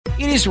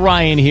It is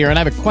Ryan here, and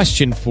I have a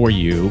question for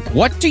you.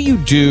 What do you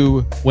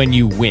do when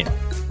you win?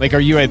 Like, are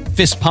you a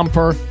fist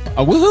pumper,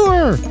 a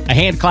woohooer, a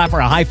hand clapper,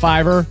 a high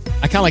fiver?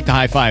 I kind of like the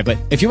high five, but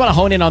if you want to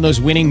hone in on those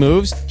winning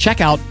moves,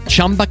 check out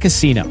Chumba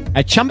Casino.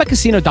 At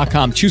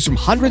ChumbaCasino.com, choose from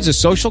hundreds of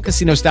social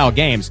casino-style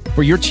games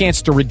for your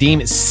chance to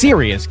redeem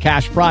serious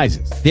cash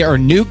prizes. There are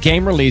new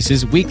game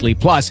releases weekly,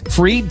 plus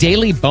free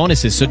daily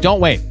bonuses. So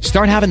don't wait.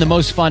 Start having the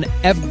most fun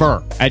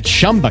ever at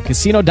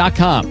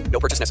ChumbaCasino.com.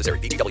 No purchase necessary.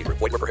 VGW Group.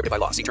 Void where prohibited by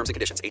law. See terms and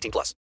conditions. 18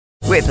 plus.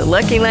 With the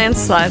Lucky Land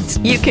Slots,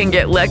 you can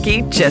get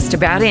lucky just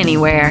about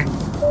anywhere.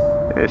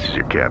 This is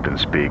your captain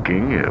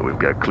speaking. We've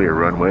got clear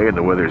runway and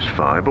the weather's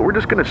fine, but we're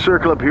just going to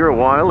circle up here a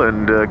while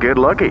and get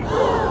lucky.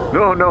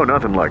 No,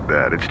 nothing like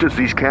that. It's just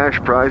these cash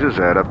prizes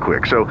add up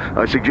quick. So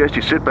I suggest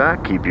you sit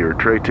back, keep your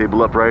tray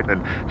table upright,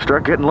 and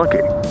start getting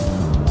lucky.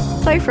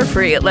 Play for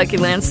free at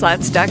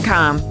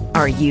LuckyLandSlots.com.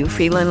 Are you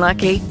feeling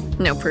lucky?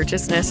 No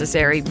purchase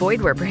necessary.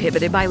 Void where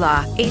prohibited by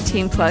law.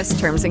 18 plus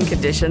terms and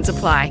conditions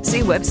apply.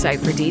 See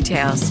website for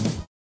details.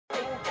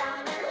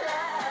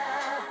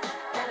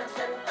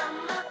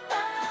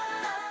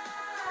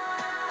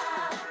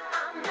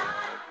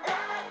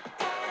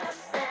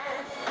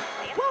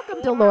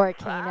 Welcome to Laura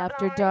Kane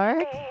After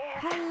Dark.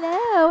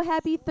 Hello,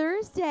 happy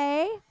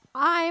Thursday.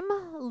 I'm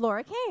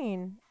Laura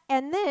Kane,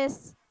 and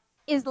this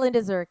is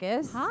Linda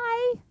Zirkis.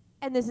 Hi.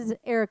 And this is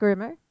Eric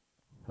Rimmer.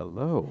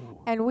 Hello.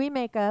 And we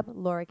make up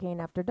Laura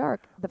Kane After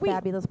Dark, the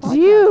fabulous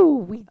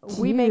podcast.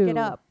 We make it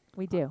up.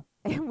 We do.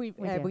 And we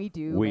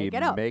do We make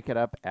it up. make it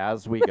up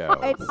as we go.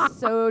 It's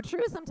so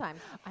true sometimes.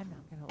 I'm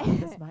not going to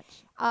laugh as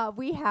much.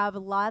 We have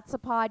lots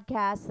of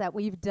podcasts that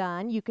we've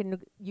done. You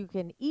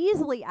can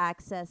easily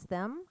access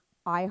them.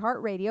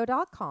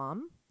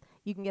 iHeartRadio.com.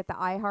 You can get the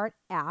iHeart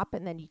app,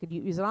 and then you can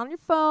use it on your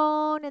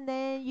phone, and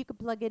then you can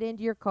plug it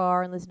into your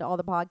car and listen to all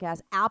the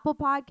podcasts. Apple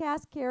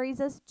Podcasts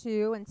carries us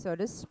too, and so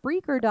does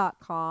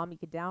Spreaker.com. You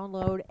can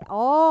download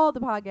all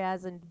the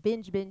podcasts and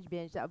binge.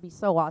 That would be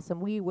so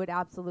awesome. We would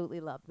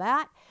absolutely love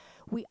that.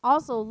 We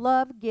also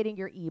love getting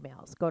your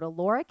emails. Go to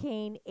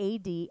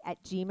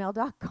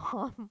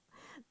laurakanead@gmail.com.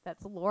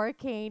 That's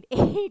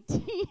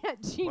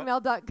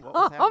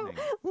laurakanead@gmail.com.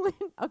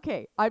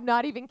 Okay, I'm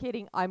not even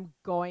kidding. I'm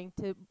going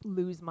to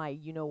lose my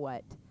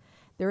you-know-what.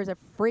 There is a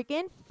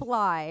freaking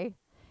fly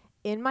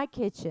in my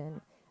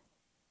kitchen,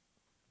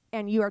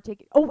 and you are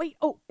taking... Oh, wait.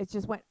 Oh, it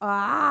just went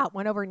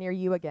over near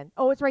you again.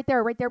 Oh, it's right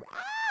there.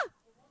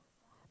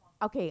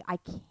 Okay, I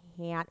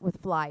can't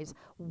with flies.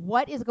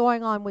 What is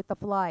going on with the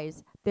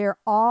flies? They're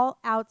all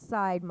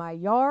outside my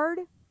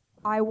yard.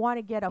 I want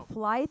to get a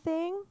fly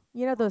thing.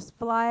 You know, those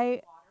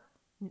fly...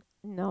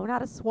 No,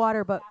 not a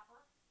swatter, but...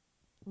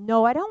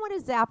 No, I don't want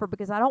a zapper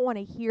because I don't want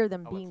to hear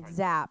them being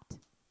zapped.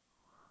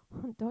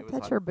 Don't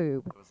touch her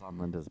boob. It was on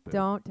Linda's boob.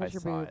 Don't touch her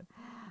boob.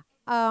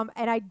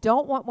 And I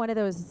don't want one of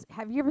those...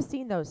 Have you ever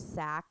seen those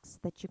sacks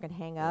that you can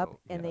hang up?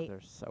 And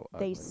they're so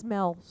ugly. They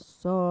smell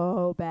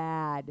so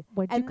bad.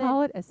 What'd you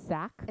call it? A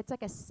sack? It's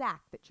like a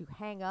sack that you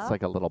hang up. It's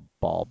like a little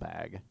ball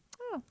bag.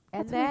 Oh,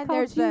 and that's then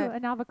what there's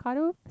an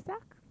avocado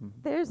sack?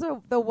 There's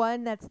the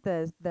one that's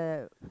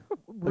the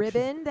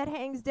ribbon that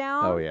hangs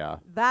down. Oh, yeah.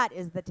 That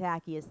is the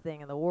tackiest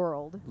thing in the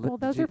world. Well,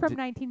 those are from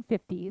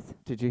 1950s.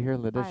 Did you hear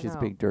Linda? I She's know.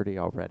 being dirty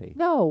already.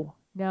 No.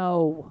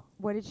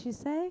 What did she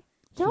say?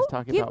 Don't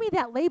talking give about- me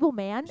that label,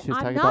 man. She's I'm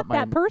talking not about my-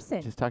 that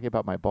person. She's talking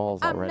about my balls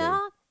I'm already.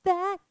 not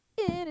that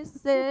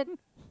innocent.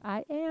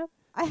 I am.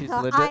 She's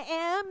Linda- I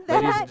am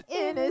that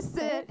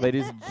innocent.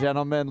 Ladies and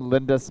gentlemen,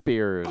 Linda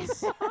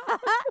Spears.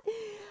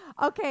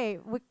 Okay,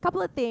 a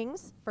couple of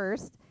things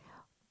first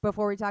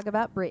before we talk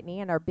about Brittany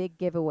and our big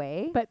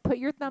giveaway. But put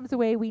your thumbs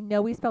away. We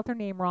know we spelled her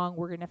name wrong.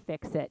 We're going to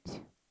fix it.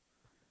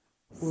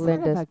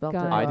 Linda Son of a spelled her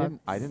gun. wrong.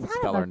 I didn't Son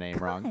spell of her a name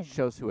wrong. gun.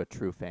 Shows who a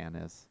true fan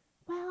is.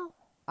 Well,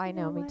 I you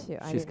know, know me what? too.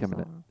 I She's didn't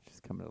coming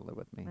spell to live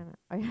with me.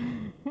 I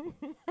know.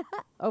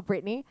 Oh,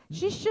 Brittany,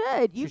 she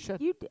should. She should.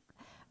 You'd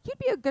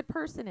be a good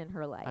person in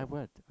her life. I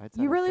would.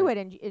 You really would,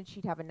 and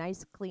she'd have a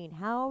nice, clean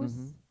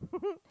house.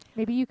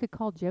 maybe you could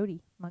call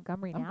Jody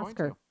Montgomery and I'm ask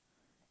going her. to.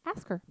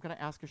 Ask her. I'm going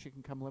to ask her if she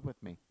can come live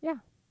with me. Yeah.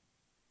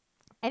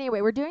 Anyway,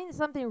 we're doing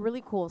something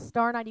really cool,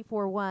 Star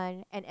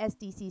 94.1 and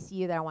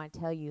SDCCU that I want to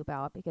tell you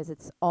about because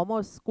it's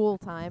almost school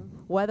time,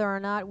 whether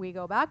or not we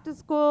go back to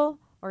school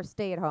or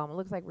stay at home. It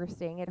looks like we're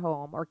staying at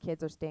home or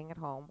kids are staying at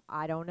home.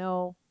 I don't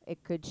know.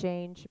 It could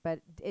change, but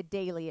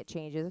daily it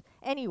changes.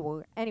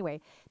 Anyway,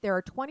 there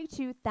are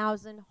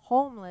 22,000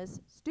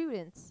 homeless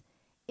students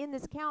in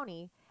this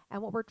county,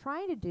 and what we're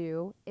trying to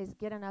do is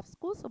get enough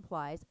school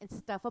supplies and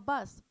stuff a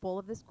bus full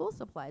of the school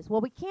supplies.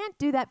 Well, we can't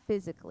do that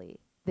physically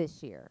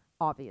this year,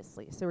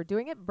 obviously. So we're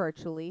doing it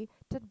virtually.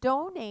 To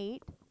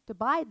donate, to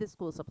buy the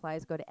school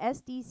supplies, go to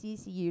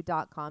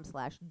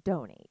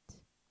sdccu.com/donate.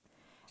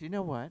 Do you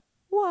know what?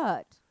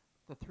 What?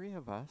 The three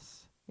of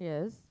us,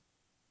 Yes.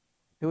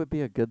 it would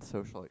be a good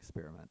social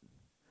experiment.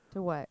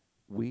 To what?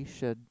 We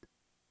should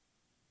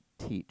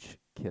teach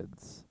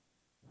kids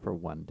for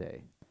one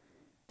day.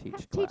 teach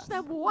Teach class.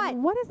 them what?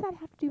 What does that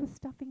have to do with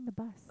stuffing the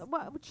bus?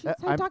 What? She's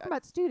I'm- talking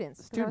about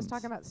students. 'Cause I was students.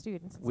 talking about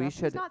students. And We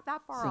stuff. It's should, not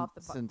that far off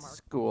the buck since mark.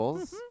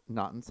 school's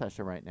not in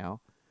session right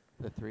now,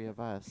 the three of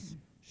us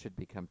should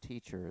become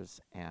teachers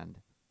and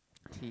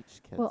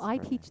teach kids. Well, I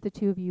further. teach the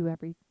two of you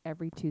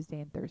every Tuesday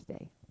and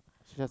Thursday.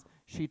 She does.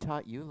 She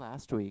taught you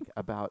last week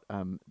about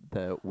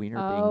the wiener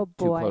Oh being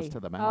boy. too close to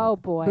the Oh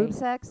mouth. boy. Boob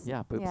sex?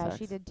 Yeah, boob yeah, sex.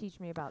 she did teach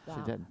me about that.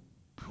 She did.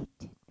 I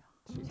did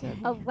not. She did.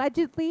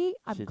 Allegedly,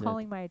 I'm She did.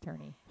 calling my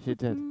attorney. She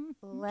did.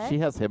 Let's She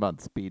has him on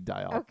speed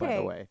dial, by Okay.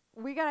 the way.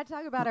 We got to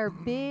talk about our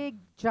big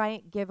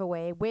giant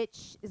giveaway,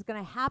 which is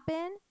going to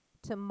happen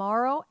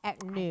tomorrow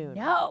at noon.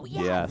 No,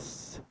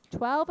 Yes.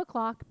 12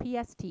 o'clock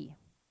PST.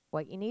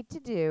 What you need to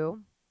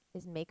do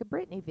is make a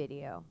Britney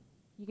video.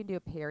 You can do a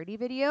parody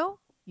video.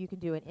 You can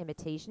do an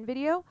imitation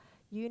video.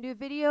 You can do a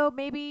video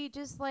maybe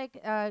just like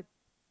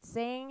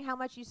saying how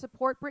much you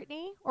support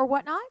Britney or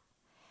whatnot.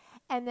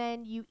 And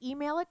then you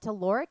email it to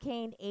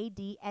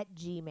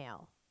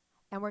laurakanead@gmail.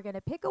 And we're going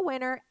to pick a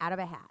winner out of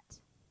a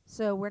hat.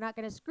 So we're not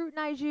going to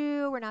scrutinize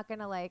you. We're not going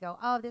to like go,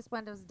 oh, this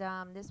one was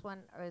dumb. This one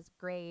was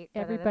great.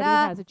 Everybody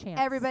da-da-da-da. has a chance.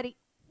 Everybody,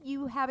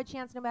 you have a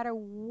chance no matter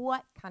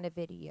what kind of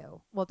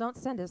video. Well, don't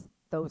send us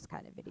those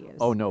kind of videos.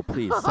 Oh, no,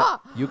 please.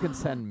 You can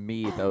send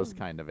me those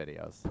kind of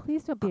videos.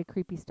 Please don't be a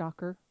creepy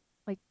stalker.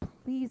 Like,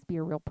 please be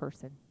a real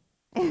person.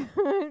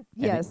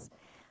 Yes.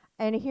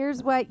 And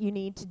here's what you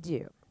need to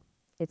do.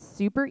 It's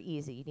super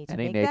easy. You need to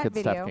Any make that naked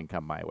video. stuff can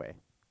come my way.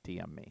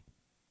 DM me.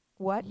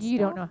 What? You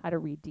don't stuff? know how to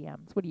read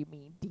DMs. What do you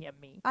mean, DM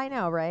me? I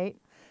know, right?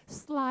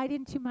 Slide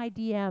into my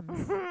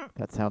DMs.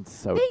 That sounds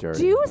so They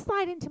dirty. do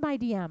slide into my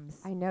DMs.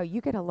 I know. You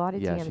get a lot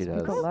of Yeah, DMs. she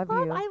does. People love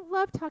you. I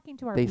love talking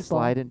to our They people.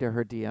 slide into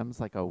her DMs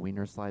like a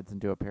wiener slides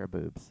into a pair of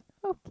boobs.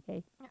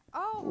 Okay.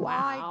 Oh,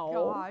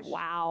 Wow. my gosh.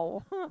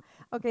 Wow.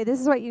 Okay, this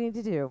is what you need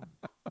to do.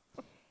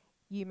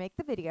 You make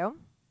the video.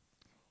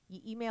 You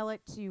email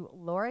it to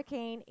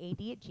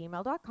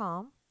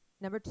laurakanead@gmail.com.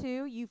 Number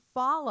 2, you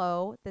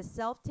follow the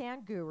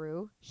Self-Tan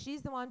Guru.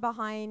 She's the one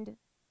behind.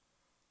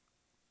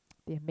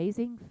 The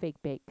amazing fake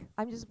bake.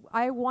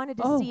 I wanted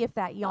to Oh. see if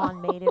that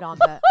yawn made it on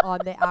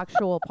the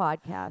actual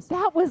podcast.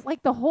 That was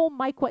like the whole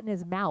mic went in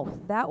his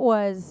mouth. That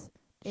was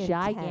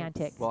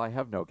Gigantic. intense. Well, I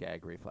have no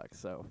gag reflex,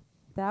 so.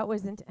 That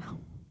was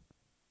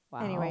Wow.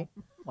 Anyway.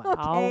 Wow.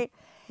 Okay.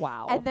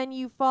 Wow. And then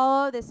you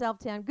follow the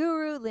Self-Tan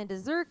Guru, Linda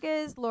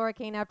Zerkis, Laura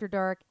Kane After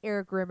Dark,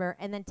 Eric Grimmer,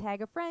 and then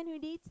tag a friend who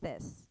needs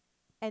this.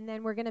 And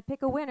then we're going to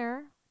pick a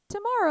winner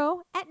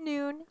tomorrow at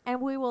noon,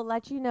 and we will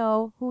let you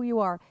know who you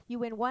are. You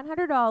win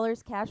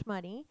 $100 cash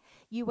money.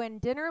 You win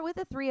dinner with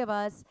the three of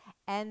us,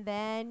 and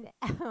then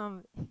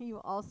you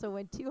also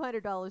win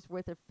 $200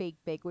 worth of fake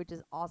bake, which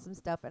is awesome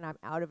stuff, and I'm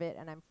out of it,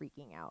 and I'm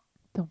freaking out.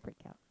 Don't freak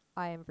out.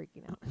 I am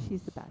freaking out.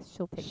 She's the best.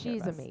 She'll take care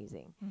She's of us.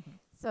 amazing. Mhm.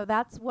 So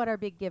that's what our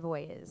big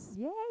giveaway is.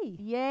 Yay.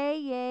 Yay,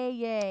 yay,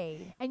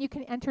 yay. And you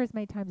can enter as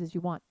many times as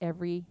you want.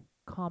 Every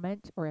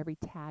comment or every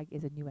tag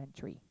is a new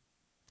entry.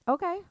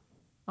 Okay.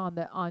 On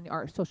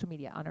our social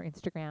media, on our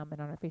Instagram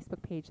and on our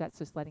Facebook page. That's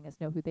just letting us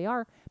know who they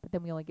are, but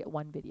then we only get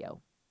one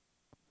video.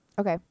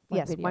 Okay. One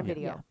Yes, video. one Yeah.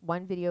 video. Yeah.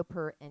 One video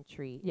per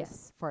entry Yes.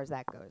 as far as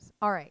that goes.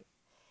 All right.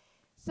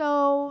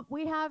 So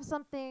we have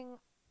something.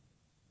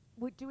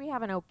 Do we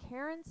have an Oh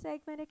Karen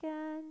segment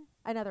again?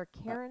 Another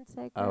Karen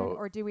segment? oh,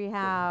 Or do we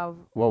have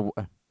Well,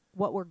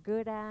 what we're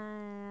good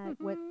at?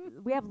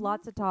 We have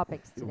lots of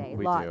topics today.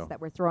 We lots do.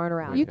 that we're throwing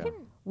around. You do. can.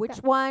 Which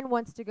one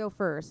wants to go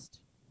first?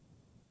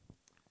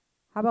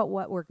 How about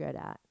what we're good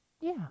at?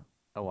 Yeah.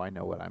 oh, I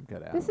know what I'm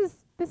good at. This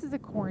is a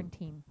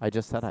quarantine. I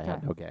just said I had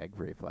stuff. no gag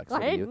reflex.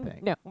 What do you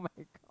think? No, my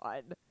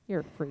God. You're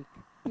a freak.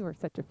 You are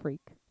such a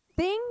freak.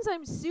 Things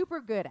I'm super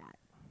good at.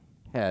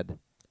 Head.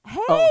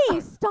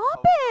 Hey,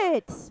 stop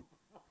it!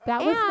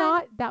 That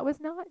was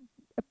And- not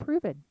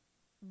proven.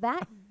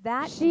 That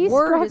She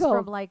word is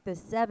struggled. from like the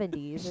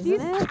 70s, isn't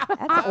She's- it?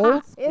 That's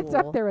old school. It's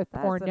up there with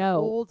That's porno. An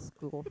old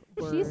school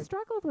word. She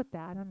struggled with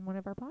that on one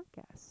of our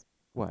podcasts.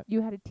 What?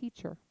 You had a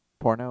teacher.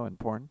 Porno and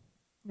porn?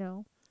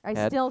 No. I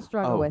Head? still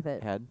struggle oh, with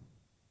it. Head.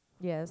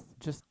 Yes.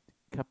 Just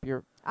cup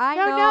your. I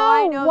No, know. no,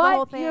 I know what the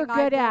whole thing. you're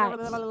I good do-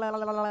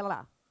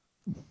 at.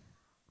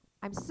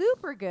 I'm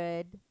super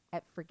good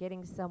at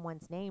forgetting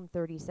someone's name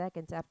 30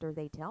 seconds after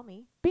they tell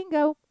me.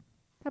 Bingo.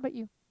 How about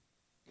you?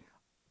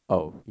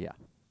 Oh, yeah.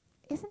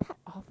 Isn't that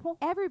awful?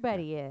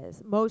 Everybody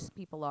is. Most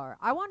people are.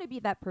 I want to be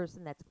that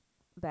person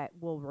that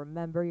will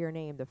remember your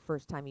name the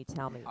first time you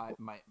tell me.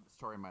 My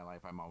story in my life,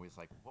 I'm always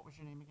like, what was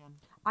your name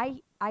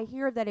again? I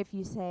hear that if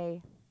you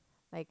say,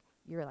 like,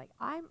 you're like,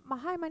 hi,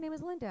 my name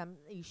is Linda.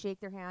 You shake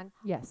their hand,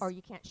 Yes. or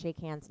you can't shake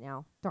hands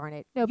now. Darn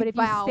it. No, but if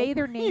bow. you say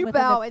their name You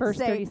within bow the and first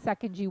say, 30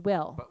 seconds, you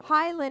will.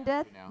 Hi,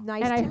 Linda. You know.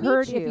 Nice And to I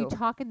heard meet you. if you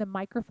talk in the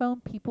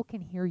microphone, people can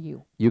hear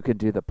you. You can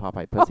do the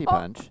Popeye Pussy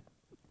Punch.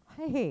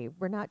 Hey,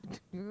 we're not.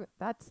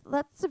 That's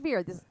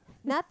severe. This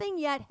nothing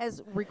yet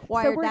has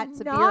required we're that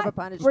severe not, of a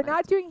punishment. We're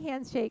not doing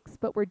handshakes,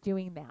 but we're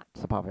doing that.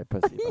 The Popeye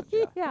Pussy Punch,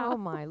 yeah. Yeah. Oh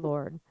my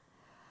Lord.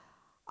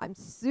 I'm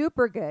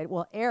super good.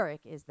 Well,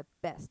 Eric is the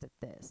best at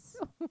this.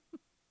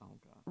 Oh,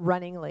 God.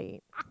 Running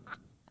late.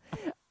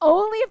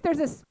 Only if there's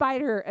a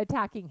spider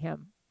attacking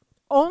him.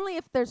 Only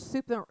if there's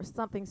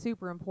something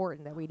super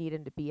important that we need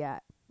him to be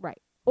at.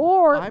 Right.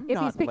 Or I'm if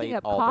not he's picking late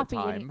up all coffee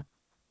the and he, time.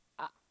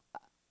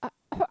 I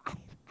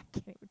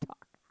can't even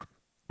talk.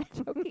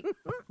 I'm joking.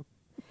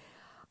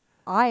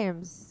 I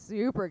am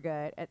super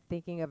good at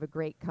thinking of a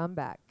great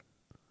comeback.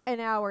 An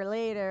hour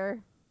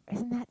later,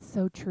 Isn't that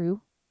so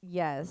true?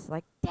 yes,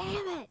 like,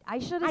 damn it, I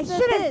should I have said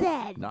should have this.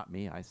 said. Not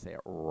me. I say it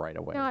right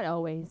away. Not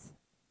always.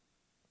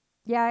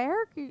 Yeah,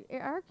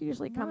 Eric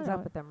usually comes No.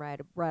 up with them right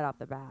off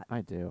the bat.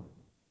 I do.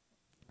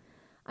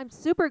 I'm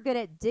super good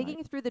at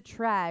digging through the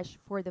trash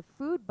for the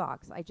food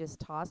box I just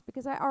tossed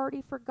because I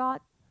already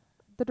forgot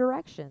the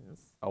directions.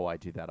 Oh, I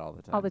do that all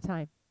the time. All the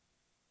time.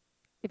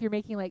 If you're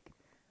making like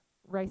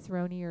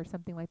rice-a-roni or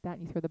something like that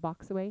and you throw the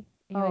box away,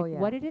 and you're Oh, like, yeah.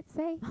 what did it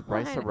say?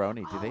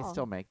 Rice-a-roni. Do they Oh.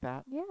 still make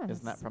that? Yes.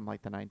 Isn't that from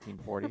like the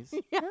 1940s?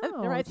 Yeah,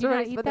 No, the right you're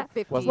gonna trash eat for the that.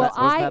 50s. Was Well,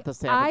 that- wasn't that the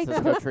San I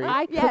Francisco cook, treat?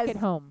 I cook Yes. at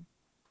home.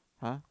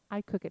 Huh?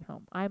 I cook at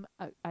home.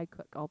 I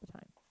cook all the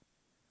time.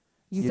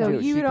 You so do.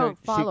 you She don't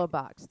cooked- she- follow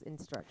box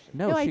instructions.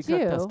 No, No, I she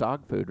cooked us do.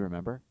 dog food,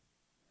 remember?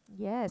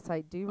 Yes,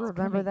 I do It's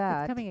remember coming.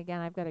 that. It's coming again.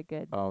 I've got a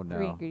good Oh, no.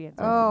 3 ingredients.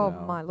 Oh,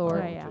 no. my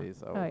Lord. Oh, yeah.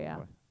 Geez. Oh, yeah.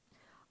 boy.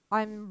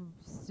 I'm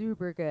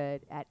super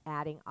good at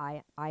adding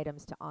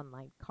items to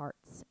online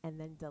carts and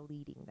then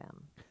deleting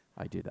them.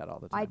 I do that all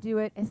the time. I do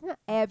it Isn't it?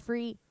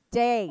 every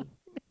day.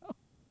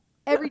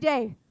 Every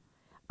day.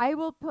 I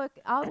will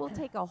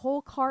take a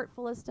whole cart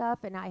full of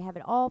stuff and I have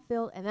it all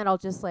filled and then I'll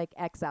just like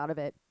X out of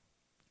it.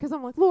 Because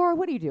I'm like, Laura,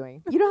 what are you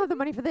doing? You don't have the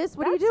money for this.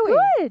 What are you That's doing?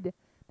 good.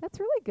 That's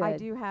really good. I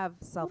do have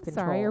I'm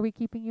self-control. sorry. Are we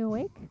keeping you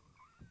awake?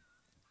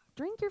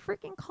 Drink your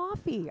freaking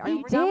coffee. Are He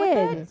you done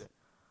with did. it?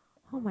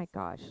 Oh my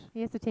gosh. He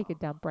has to take a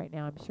dump right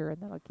now, I'm sure,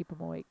 and that'll keep him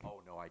awake.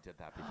 Oh, no, I did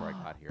that before I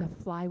got here.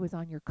 The fly was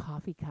on your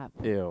coffee cup.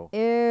 Ew.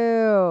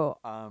 Ew.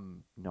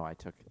 No, I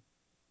took...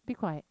 Be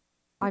quiet.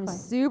 Be I'm quiet.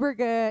 super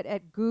good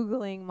at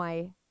Googling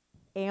my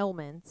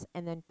ailments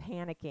and then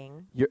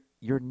panicking.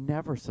 You're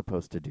never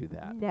supposed to do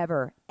that.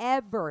 Never,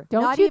 ever.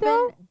 Don't Not you, even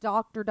though?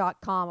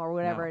 doctor.com or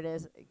whatever No. it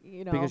is,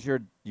 you know, Because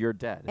you're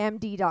dead.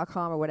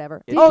 md.com or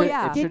whatever. It Oh, should-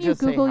 yeah. it should Didn't you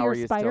just say, Google "How your are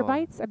you spider still?"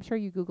 bites? I'm sure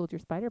you Googled your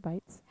spider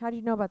bites. How do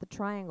you know about the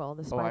triangle,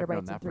 the Oh, spider I've known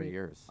bites that and for three?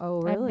 years. Oh,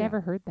 really? I've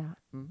never heard that.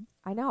 Mhm.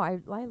 I know. I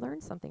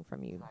learned something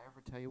from you. Did I ever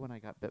tell you when I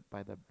got bit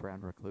by the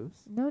brown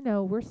recluse?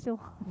 No, we're still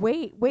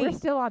Wait. we're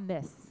still on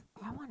this.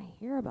 I want to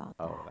hear about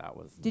that. Oh, that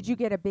was... Did you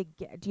get a big?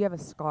 Do you have a I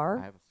scar?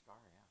 have a scar,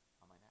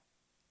 yeah, on my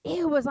neck.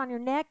 Ew, it was on your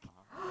neck.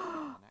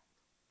 On my neck.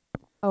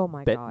 Oh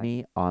my Bit god.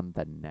 me on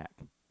the neck.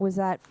 Was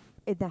that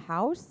in the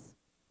house?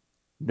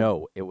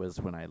 No, it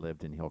was when I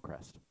lived in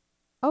Hillcrest.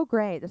 Oh,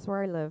 great. That's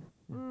where I live.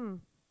 Mm.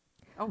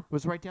 Oh, it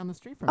was right down the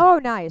street from Oh,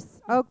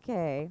 nice.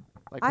 Okay.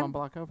 like I'm- 1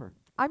 block over.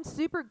 I'm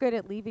super good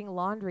at leaving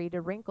laundry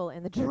to wrinkle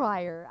in the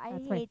dryer. I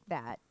That's my- hate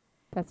that.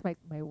 That's my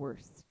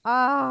worst.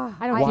 Ah,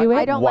 I don't why, do it.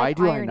 I don't why like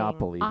do ironing. I not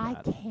believe I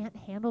that? can't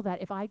handle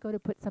that. If I go to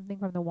put something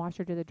from the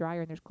washer to the dryer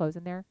and there's clothes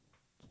in there,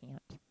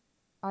 can't.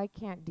 I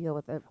can't deal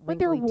with a When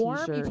they're wrinkly warm,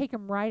 you t-shirt. take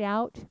them right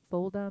out,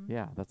 fold them.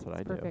 Yeah, that's what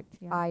I do. Perfect.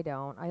 Yeah. I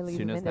don't. I As leave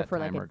soon them as in there that for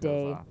like timer a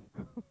day.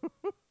 goes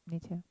off. Me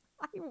too.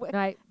 I w- No,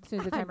 as soon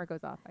as the I'm- timer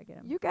goes off, I get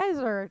them. you guys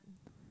are.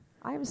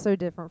 I am so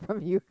different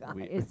from you guys.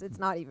 We- It's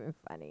not even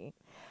funny.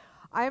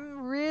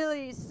 I'm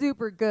really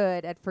super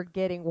good at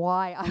forgetting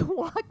why I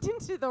walked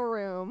into the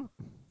room.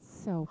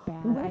 So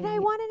bad. What did I hate-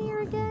 want in here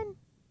again?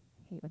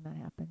 hate when that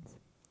happens.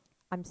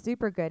 I'm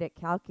super good at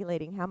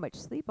calculating how much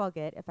sleep I'll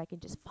get if I can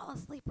just fall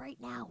asleep right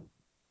now.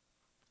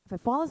 If I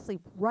fall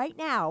asleep right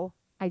now,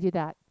 I do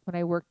that when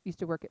I used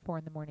to work at 4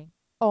 a.m.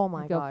 oh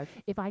my go- gosh.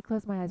 If I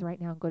close my eyes right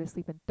now and go to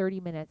sleep in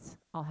 30 minutes,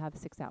 I'll have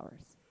 6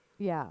 hours.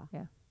 Yeah.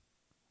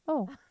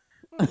 Oh,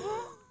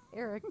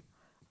 Eric,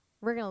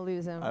 we're going to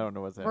lose him. I don't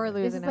know what's We're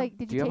happening. this losing is him. like,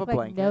 did Do you you have take a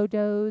like blanket?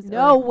 no-dose?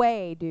 No or-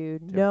 way,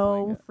 dude. Do you have a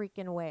No blanket?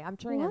 freaking way. I'm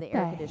turning what on the the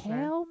air conditioner.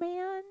 hell,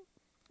 man? I'm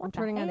What the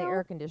turning on the hell?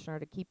 air conditioner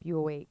to keep you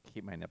awake.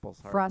 Keep my nipples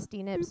hard.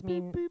 Frosty nips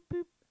mean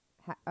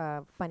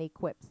funny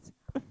quips.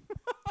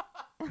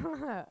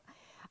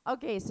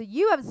 Okay, so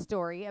you have a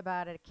story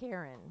about a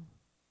Karen,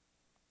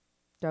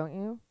 don't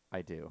you?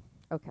 I do.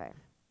 Okay.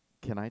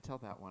 Can I tell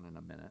that one in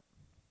a minute?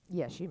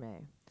 Yes, you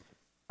may.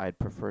 I'd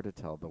prefer to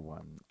tell the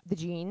one. The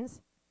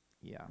jeans.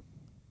 Yeah.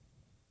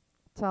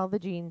 Tell the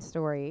jeans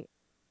story,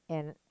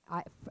 and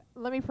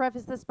let me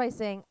preface this by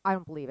saying I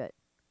don't believe it.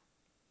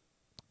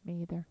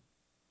 Me either.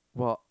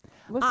 Well,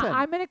 listen.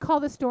 I'm going to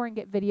call the store and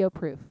get video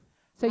proof.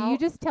 So How- you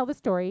just tell the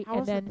story, How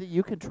and is it then that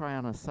you can try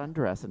on a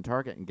sundress in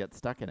Target and get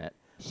stuck in it?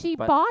 she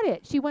but- bought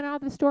it. She went out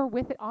of the store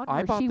with it on I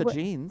her. bought she the wa-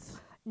 jeans.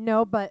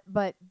 No, but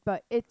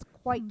it's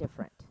quite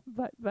different.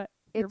 But your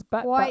It's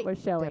butt quite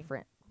was showing.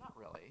 different. Not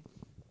really.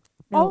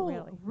 No, oh,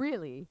 really.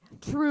 really?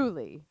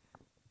 Truly?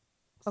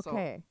 So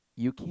Okay.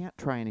 you can't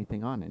try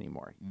anything on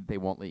anymore. They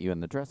won't let you in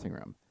the dressing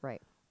room.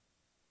 Right.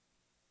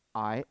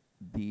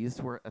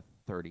 These were a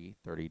 30,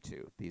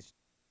 32. These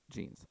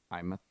jeans.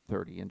 I'm a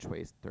 30-inch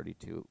waist,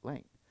 32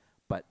 length.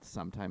 But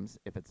sometimes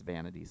if it's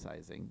vanity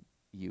sizing,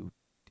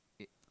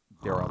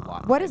 they're a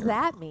lot. What does bigger.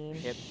 that mean?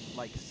 It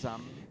like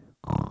some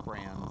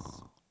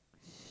brands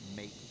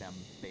make them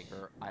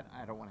bigger.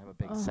 I don't want to have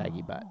a big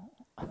saggy butt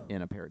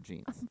in a pair of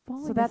jeans. I'm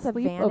falling So that's a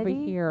asleep over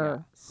vanity?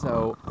 here.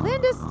 So,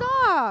 Linda,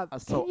 stop.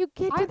 so Can you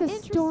get to I'm the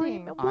story?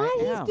 interesting. Why?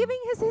 He's am. giving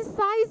us his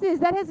sizes.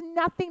 That has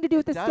nothing to do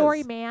with the story,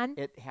 does. man.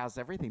 it has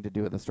everything to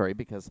do with the story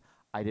because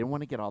I didn't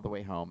want to get all the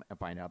way home and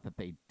find out that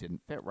they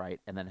didn't fit right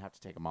and then have to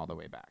take them all the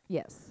way back.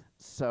 Yes.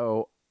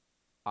 So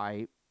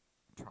I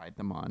tried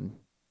them on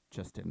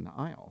just in the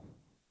aisle.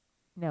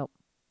 No,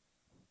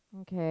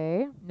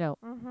 Okay. no,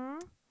 Mm-hmm.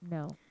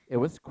 no. It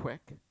was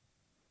quick,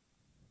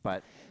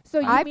 but So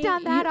you I've mean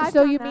done that, You, I've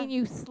so done you that. mean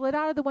you slid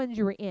out of the ones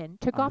you were in,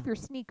 took off Uh-huh. your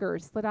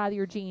sneakers, slid out of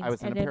your jeans,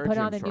 was in and a then pair of put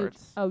gym on a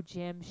shorts. new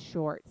gym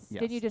shorts.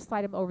 Didn't you Yes. just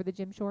slide them over the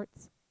gym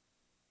shorts?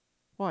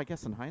 well, I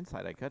guess in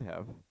hindsight I could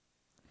have.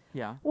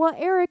 Yeah, Well,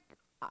 Eric,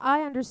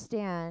 I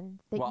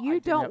understand that Well, I you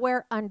didn't don't have-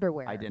 wear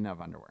underwear. I didn't have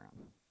underwear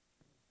on.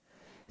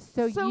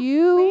 So, So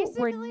you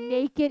were basically-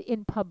 naked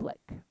in public.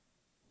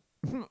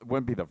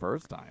 Wouldn't be the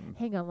first time.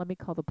 Hang on, let me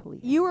call the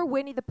police. You were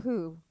Winnie the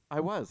Pooh. I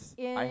was.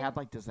 I In- had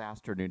like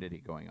disaster nudity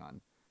going on,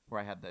 where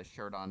I had the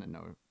shirt on and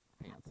no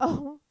pants.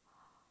 Oh.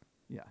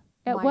 Yeah.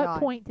 At my what God.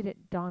 point did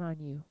it dawn on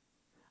you?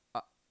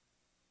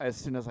 As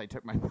soon as I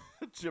took my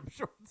gym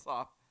shorts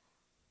off.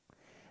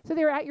 So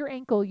they were at your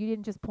ankle. You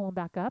didn't just pull them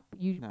back up.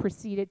 You No.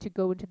 proceeded to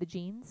go into the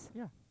jeans.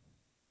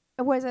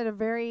 Was it a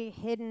very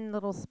hidden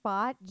little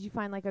spot? Did you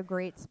find like a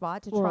great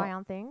spot to Well, try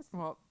on things?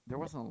 Well, there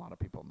wasn't a lot of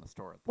people in the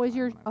store. At the Was time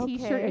your when I was-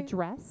 T-shirt a Okay.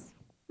 dress?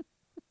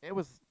 It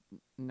was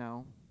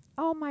no.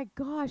 Oh my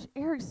gosh,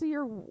 Eric! So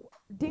your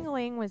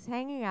ding-a-ling was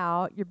hanging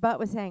out, your butt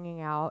was hanging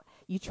out.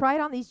 You tried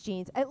on these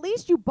jeans. At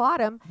least you bought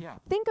them. Yeah.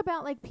 Think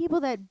about like people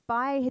that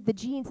buy the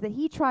jeans that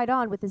he tried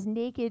on with his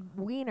naked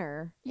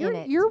wiener in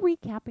it. You're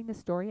recapping the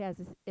story as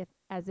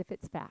if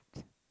it's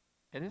fact.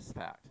 It is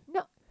fact.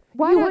 No,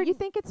 Why you don't were- you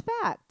think it's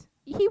fact?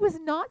 he was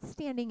not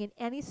standing in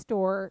any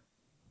store.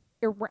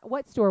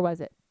 What store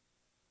was it?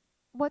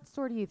 What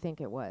store do you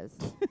think it was?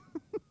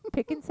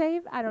 Pick and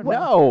Save? I don't know.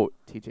 No,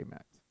 TJ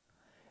Maxx.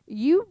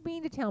 You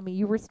mean to tell me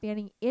you were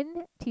standing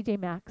in TJ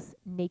Maxx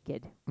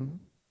naked? Mm-hmm.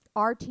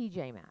 Our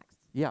TJ Maxx.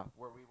 Yeah,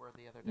 where we were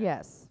the other day.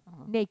 Yes.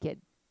 Uh-huh. Naked.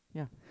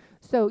 Yeah.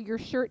 So your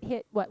shirt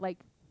hit what, like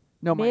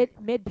No,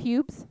 mid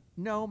pubes?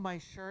 no, my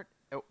shirt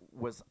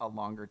was a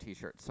longer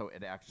T-shirt, so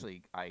it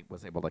actually I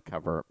was able to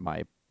cover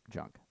my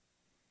junk.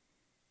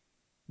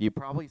 You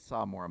probably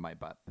saw more of my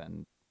butt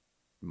than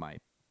my.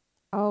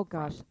 Oh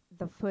gosh,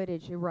 the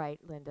footage. You're right,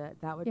 Linda.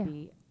 That would Yeah.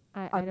 be.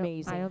 I don't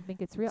Amazing.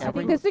 think it's real. I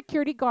Every- think the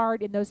security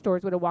guard in those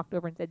stores would have walked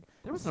over and said,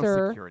 There was no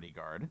 "Sir." security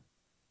guard.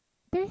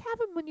 They have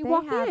them when you they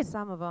walk have in.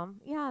 some of them.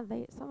 Yeah,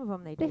 some of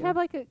them they They do. have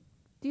like a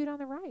dude on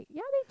the right.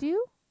 Yeah, they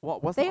do. Well,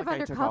 it They wasn't have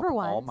like I took off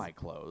undercover all ones. my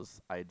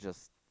clothes. I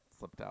just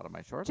slipped out of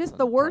my shorts. just and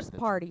the tried worst to-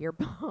 part of your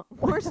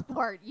worst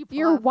part.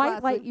 You're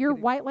white plastic you're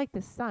kitty. white like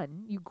the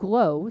sun. You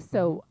glow,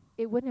 so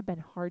Mm-hmm. it wouldn't have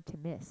been hard to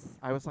miss.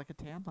 I was like a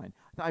tan line.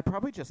 I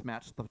probably just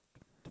matched the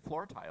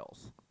floor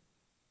tiles.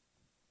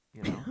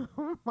 You know,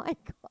 Oh my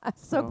god! I'm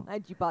so So-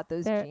 glad you bought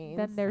those jeans.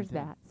 Then there's I did.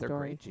 that They're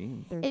story. great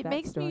jeans. There's it that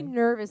makes story. me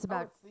nervous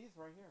about. it's these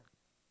right here.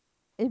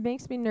 It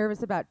makes me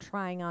nervous about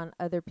trying on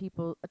other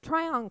people,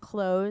 trying on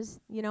clothes.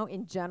 You know,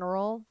 in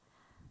general,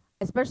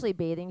 especially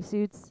bathing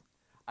suits.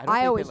 I, don't I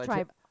think always they let try.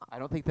 You, I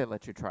don't think they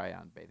let you try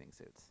on bathing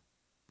suits.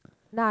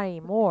 Not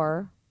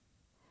anymore.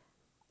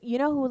 You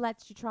know who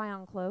lets you try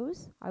on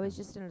clothes? I was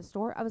just in a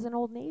store. I was in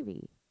Old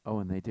Navy. Oh,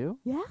 and they do?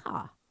 Yeah,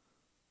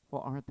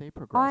 Well, aren't they I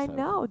progressive?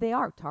 know they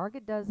are.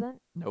 Target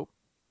doesn't. Nope.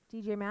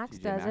 TJ Maxx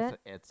TJ does Maxx, it.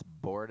 it's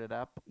boarded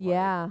up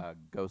Yeah. like a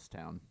ghost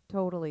town.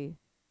 Totally.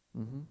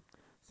 Mm-hmm.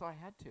 So I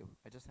had to.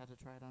 I just had to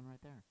try it on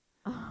right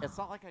there. It's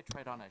not like I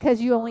tried on a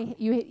Because you shirt. only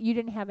you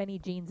didn't have any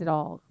jeans at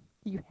all.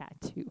 You had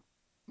to.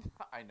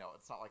 I know.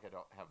 It's not like I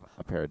don't have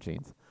a pair of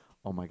jeans.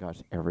 Oh my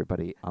gosh!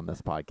 Everybody on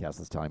this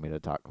podcast is telling me to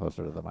talk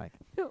closer to the mic.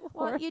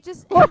 Well, you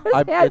just. I'm-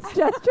 Hands it's-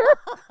 gesture.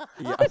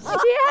 Yeah. She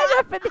had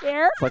up in the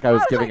air. It's like I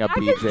was giving like, a I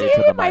BJ could see to it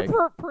the in my mic.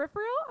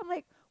 peripheral. I'm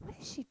like, what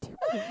is she doing?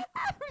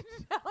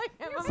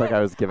 It's like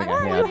I was giving a Oh,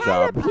 hand you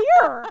job. had up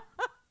here.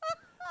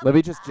 Let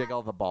me just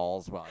jiggle the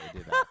balls while you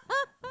do that.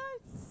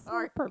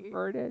 So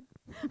perverted.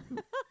 I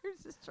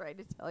was just trying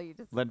to tell you.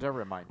 Just. Linda,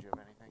 remind you of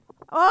anything?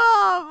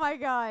 Oh my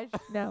gosh.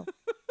 No.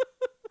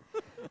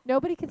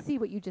 Nobody can see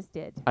what you just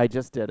did. I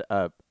just did.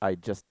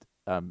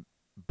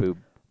 Boob.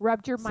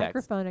 Rubbed your Sex.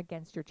 microphone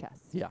against your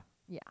chest. Yeah.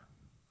 Yeah.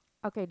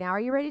 Okay, now are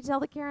you ready to tell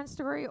the Karen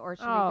story, or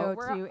should Oh, we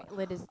go we're- to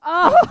Linda's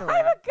Oh, story?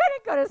 I'm gonna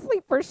go to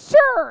sleep for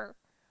sure.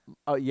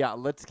 Oh yeah.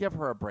 Let's give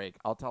her a break.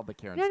 I'll tell the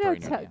Karen No, story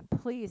near the no, end.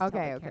 please Okay,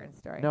 tell the okay. Karen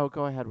story. No,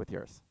 go ahead with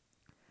yours.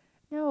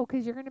 No,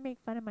 because you're gonna make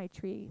fun of my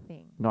tree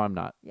thing. No, I'm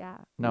not. Yeah.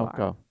 No, you are.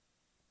 go.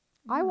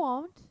 I No,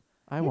 won't.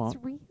 I it's won't.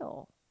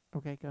 real.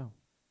 Okay, go.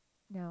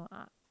 No.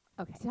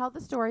 Okay. Tell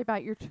the story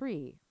about your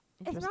tree.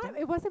 It's Interesting. not.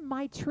 It wasn't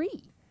my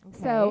tree. Okay.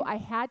 So I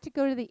had to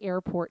go to the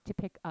airport to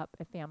pick up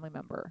a family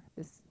member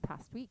this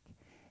past week,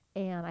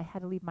 and I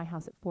had to leave my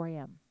house at 4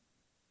 a.m.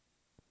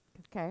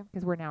 Okay.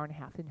 because we're an hour and a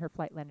half, and her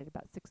flight landed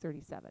about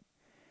 6:37.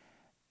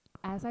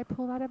 As I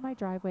pulled out of my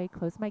driveway,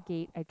 closed my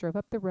gate, I drove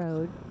up the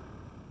road,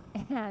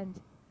 and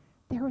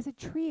there was a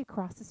tree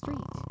across the street,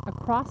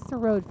 across the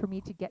road for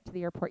me to get to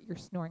the airport. You're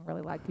snoring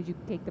really loud. Could you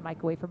take the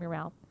mic away from your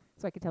mouth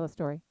so I could tell a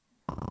story?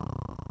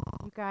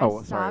 You guys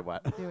Oh, sorry, stop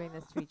what? doing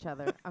this to each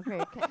other. Okay.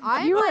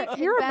 I'm you're like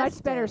you're a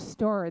much better invested.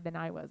 snorer than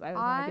I was. I was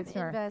not a I'm good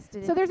snorer.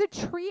 invested. So in there's a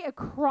tree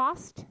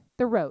across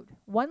the road.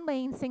 One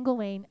lane, single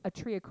lane, a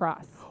tree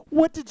across.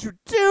 What did you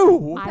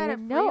do? Is I that a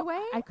didn't know.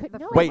 freeway? I couldn't The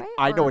know. Wait, freeway,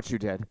 I know or- what you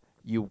did.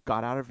 You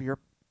got out of your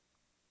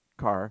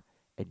car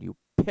and you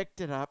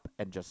picked it up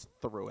and just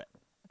threw it.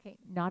 Okay,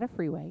 not a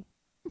freeway.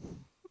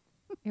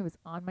 It was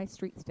on my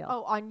street still.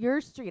 Oh, on your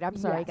street. I'm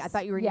sorry. I Yes.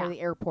 thought you were Yeah. near the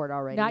airport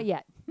already. Not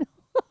yet.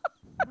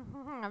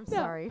 I'm No.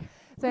 sorry.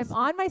 So I'm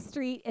on my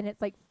street and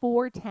it's like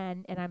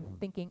 4:10 and I'm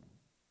thinking,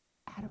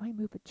 how do I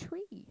move a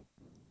tree?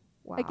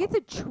 Wow. Like it's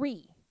a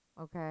tree.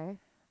 Okay.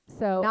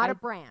 So Not I, a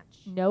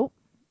branch. Nope.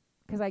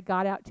 Because I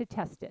got out to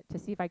test it to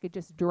see if I could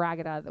just drag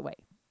it out of the way.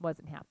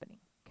 Wasn't happening.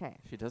 Okay.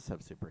 She does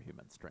have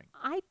superhuman strength.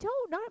 I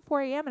don't, not at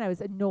 4 a.m. and I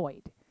was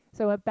annoyed.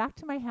 So I went back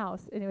to my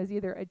house and it was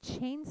either a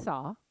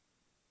chainsaw,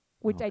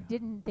 which I Okay.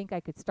 didn't think I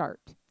could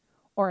start,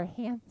 or a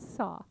hand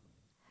saw.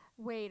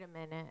 Wait a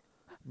minute.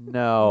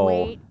 No.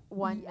 Wait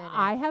 1 minute.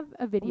 I have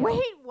a video.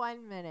 Wait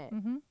 1 minute.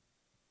 hmm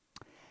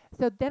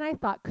So then I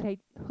thought, could I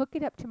hook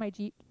it up to my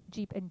Jeep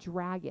and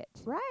drag it?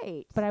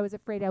 Right. But I was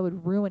afraid I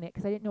would ruin it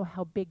because I didn't know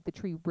how big the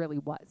tree really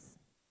was.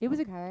 It was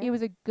Okay. it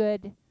was a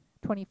good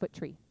 20-foot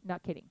tree.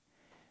 Not kidding.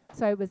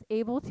 So I was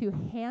able to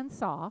hand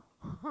saw,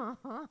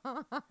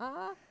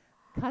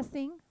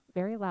 cussing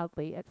very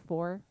loudly at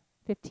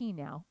 4:15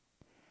 now.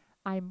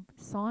 I'm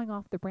sawing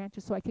off the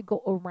branches so I could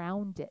go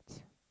around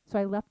it. So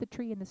I left the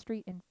tree in the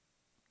street and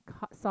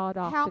sawed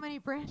off. How the many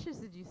branches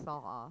did you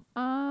saw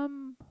off?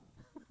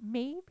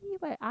 Maybe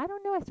like I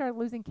don't know. I started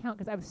losing count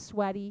because I was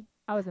sweaty.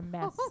 I was a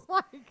mess. Oh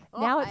my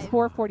god. Now it's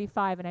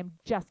 4:45 and I'm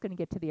just going to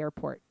get to the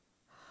airport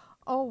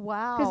Oh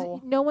because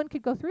wow. no one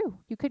could go through.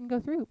 You couldn't go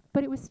through,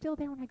 but it was still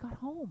there when I got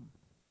home.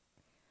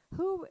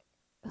 Who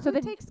So who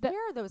the- takes the-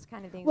 care of those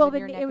kind of things? Well, in then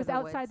your it neck was of the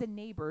outside the woods?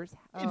 neighbor's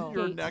Oh.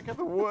 Your gate. neck of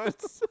the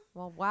woods.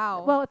 Well,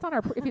 wow. Well, it's on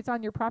our if it's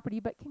on your property.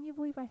 But can you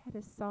believe I had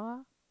to saw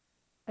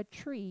a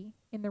tree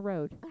in the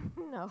road?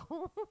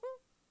 no.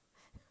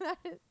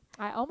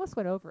 I almost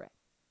went over it.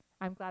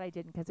 I'm glad I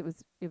didn't because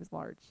it was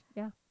large.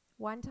 Yeah.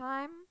 One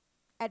time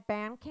at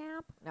band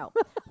camp. No.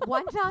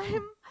 One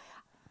time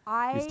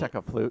I You stuck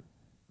a flute.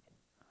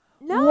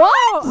 No.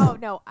 What? Oh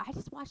no. I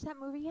just watched that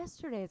movie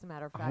yesterday as a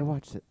matter of fact. I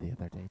watched it the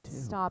other day too.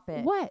 Stop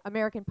it. What?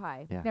 American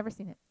Pie. Yeah. Never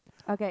seen it.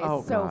 Okay, it's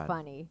Oh, so God.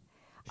 funny.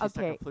 She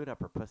stuck Okay. a flute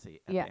up her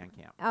pussy at Yeah. band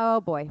camp.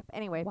 Oh boy.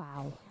 Anyway,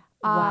 Wow.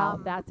 Wow.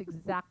 Um, That's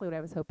exactly what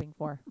I was hoping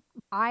for.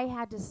 I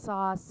had to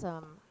saw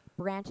some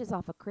branches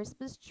off a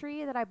Christmas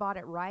tree that I bought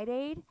at Rite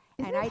Aid.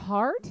 Isn't and it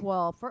hard?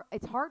 Well,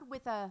 it's hard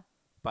with a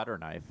Butter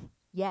knife.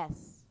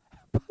 yes.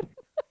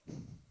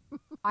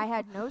 I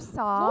had no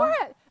saw. Laura,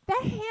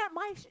 that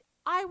hand,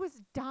 I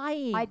was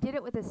dying. I did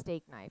it with a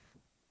steak knife.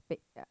 But,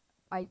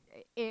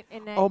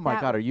 Oh my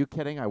God, are you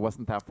kidding? I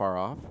wasn't that far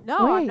off.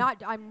 No, Wait. I'm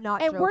not. I'm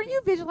not. And weren't joking.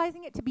 you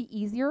visualizing it to be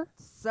easier?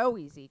 So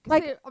easy. 'Cause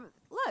Like,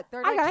 look,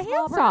 they're I like got a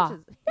small handsaw.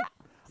 branches.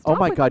 Oh Stop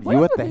my with- God, what you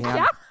is with the this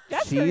hand.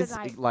 gesture She's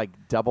tonight? like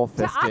double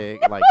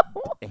fisting, like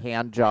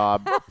hand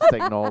job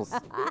signals.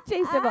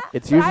 Jason,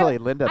 It's but usually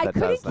Linda I that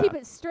couldn't does keep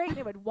that. it straight. And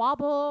it would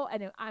wobble,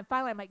 and I'm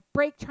finally I'm like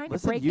trying to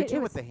Listen, break you it. two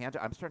It with was, the hand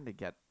job. I'm starting to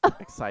get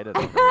excited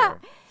over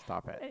here.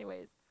 Stop it.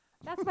 anyways,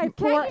 that's my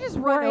Can't you just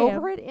run 4 a.m.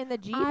 over it in the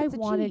Jeep? I It's a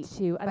wanted Jeep.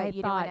 to, and but I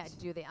you thought don't want to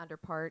do the under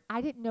part.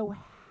 I didn't know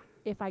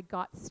if I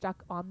got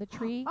stuck on the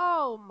tree,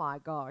 Oh my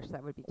gosh,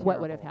 that would be terrible. what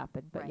would have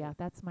happened. But Right. yeah,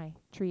 that's my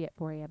tree at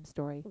 4 a.m.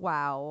 story.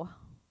 Wow.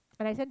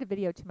 And I sent a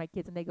video to my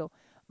kids, and they go,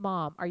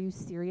 "Mom, are you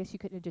serious? You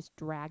couldn't have just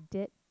dragged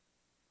it?"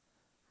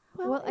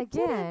 Well, it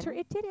again-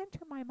 did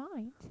enter my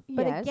mind.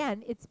 But Yes.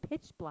 again, it's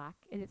pitch black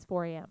and it's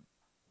 4 a.m.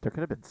 There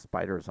could have been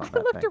spiders on I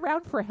that looked thing.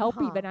 around for help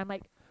Huh. even. I'm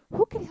like,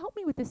 who could help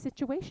me with this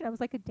situation? I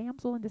was like a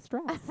damsel in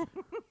distress.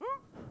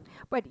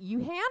 But you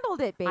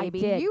handled it, I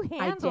baby. did. You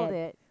I handled did.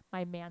 it.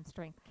 My man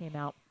strength came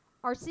out.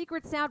 Our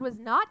secret sound was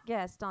not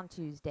guessed on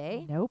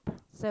Tuesday. Nope.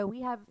 So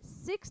we have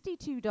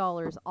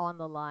 $62 on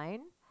the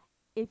line.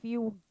 If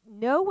you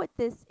know what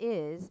this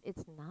is,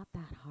 it's not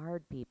that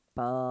hard,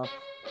 people.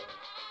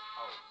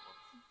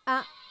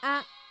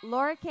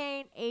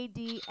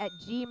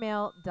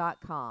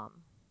 LauraKaneAD@gmail.com.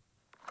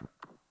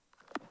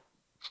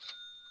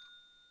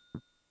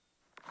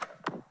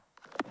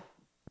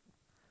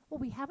 Well,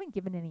 we haven't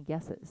given any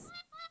guesses.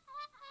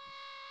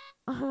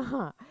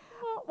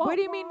 What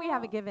do you mean we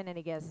haven't given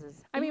any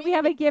guesses? I You mean, we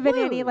haven't any given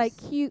any like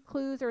clues? cute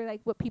clues or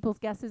like what people's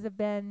guesses have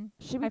been.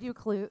 Should we do a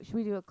clue? Should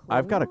we do a clue?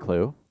 I've got a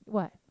clue.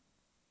 What?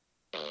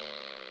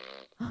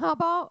 How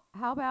about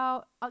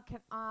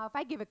if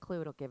I give a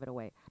clue, it'll give it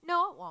away.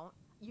 No, it won't.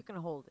 You can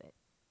hold it.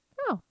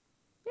 Oh,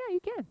 yeah, you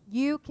can.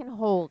 You can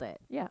hold it.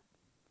 Yeah.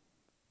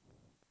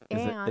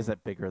 And Is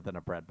it bigger than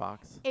a bread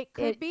box? it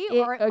could be,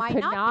 or it might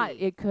could not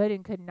be. It could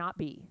and could not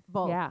be.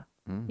 Both. Yeah,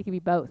 Mm. it could be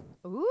both.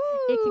 Ooh.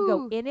 It can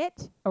go in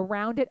it,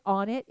 around it,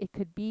 on it. It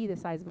could be the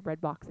size of a bread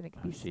box, and it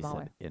could be She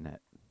smaller. said in it.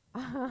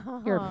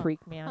 You're a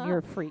freak, man. You're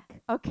a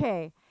freak.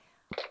 Okay.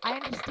 I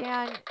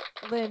understand,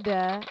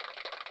 Linda,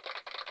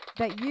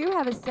 that you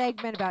have a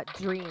segment about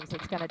dreams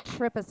that's going to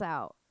trip us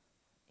out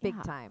big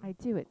Yeah, time. I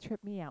do. It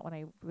tripped me out when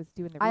I was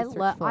doing the I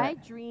research for I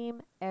it.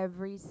 dream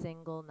every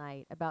single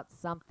night about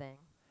something.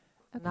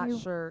 I'm Okay,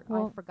 not sure. I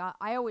well, forgot.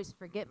 I always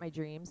forget my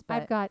dreams, but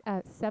I've got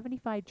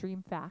 75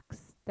 dream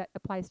facts that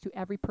applies to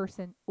every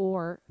person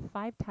or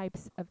 5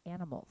 types of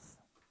animals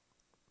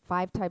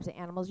 5 types of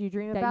animals you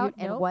dream that about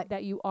you and know what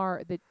that you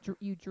are that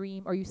you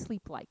dream or you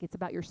sleep like. It's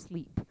about your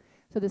sleep.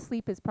 So the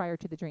sleep is prior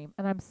to the dream.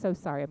 And I'm so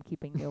sorry I'm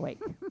keeping you awake.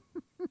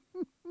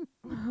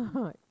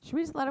 Should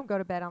we just let him go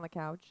to bed on the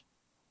couch?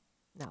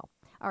 No.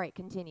 All right,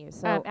 continue.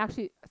 So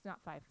Actually, it's not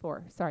 5,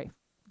 4. Sorry.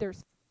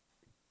 There's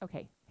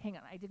okay. Hang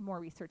on. I did more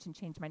research and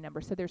changed my number.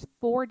 So there's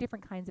 4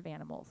 different kinds of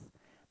animals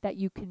that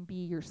you can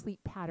be your sleep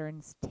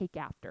patterns take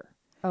after.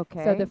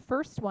 okay. So the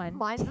first one,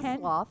 Mine's a 10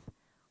 sloth.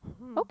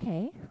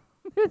 Okay.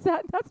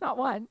 That's not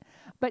one.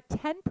 But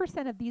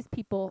 10% of these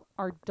people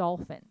are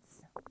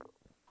dolphins.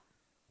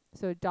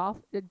 So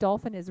a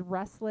dolphin is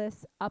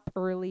restless, up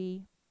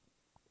early,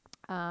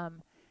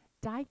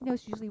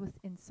 diagnosed usually with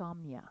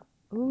insomnia.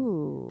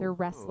 Ooh. They're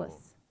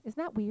restless.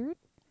 Isn't that weird?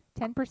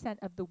 10%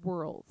 of the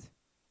world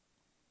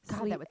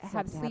God, that would suck have to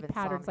have sleep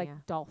patterns like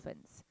insomnia.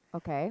 dolphins.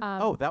 Okay.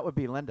 Oh, that would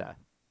be Linda.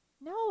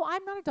 No,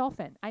 I'm not a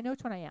dolphin. I know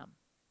which one I am.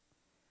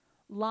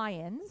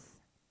 Lions.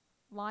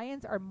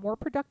 Lions are more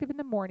productive in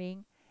the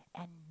morning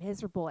and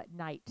miserable at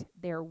night.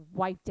 They're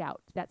wiped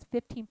out. That's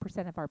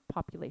 15% of our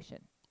population.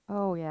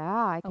 Oh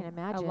yeah, I can A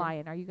imagine.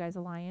 lion. Are you guys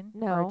a lion? Or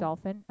No. a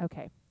dolphin?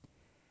 Okay.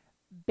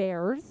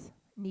 Bears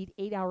need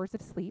 8 hours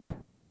of sleep.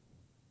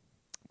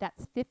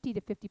 That's 50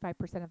 to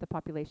 55% of the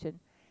population.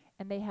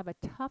 And they have a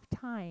tough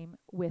time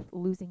with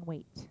losing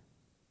weight.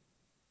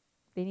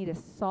 They need a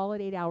solid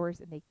 8 hours,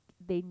 and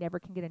they never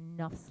can get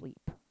enough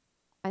sleep.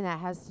 And that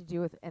has to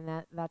do with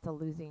that's a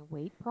losing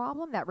weight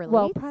problem that relates.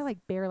 Well, probably like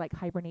bear, like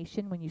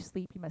hibernation. When you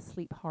sleep, you must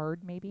sleep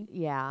hard, maybe.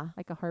 yeah.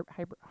 Like a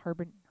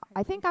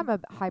I think I'm a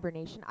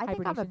hibernation. I think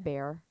I'm a Hibernation.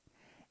 bear.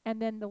 And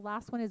then the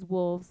last one is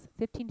wolves.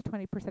 15 to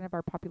 20% of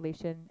our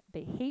population.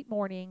 They hate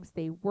mornings.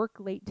 They work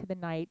late into the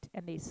night,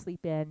 and they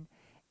sleep in.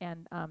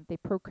 And they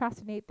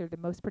procrastinate. They're the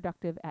most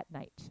productive at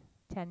night,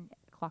 10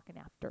 o'clock and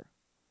after.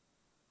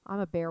 I'm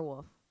a bear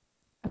wolf.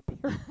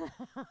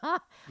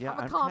 Yeah,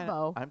 I'm a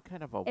combo. I'm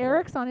kind of a wolf.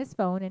 Eric's on his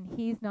phone, and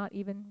he's not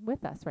even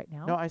with us right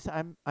now. No,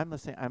 I'm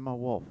listening. I'm a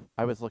wolf.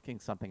 I was looking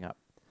something up.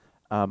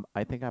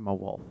 I think I'm a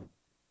wolf.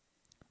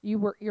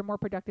 You're more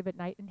productive at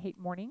night and hate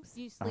mornings.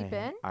 Do you sleep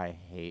in? I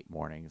hate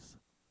mornings.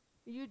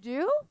 You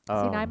do? See,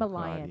 and Oh, I'm a God,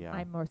 lion. yeah.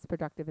 I'm most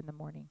productive in the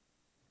morning.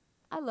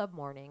 I love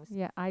mornings.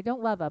 Yeah, I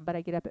don't love them, but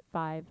I get up at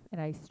 5 and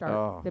I start.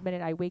 Oh. The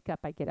minute I wake up,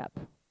 I get up.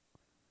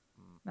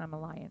 I'm a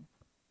lion.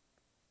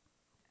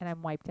 And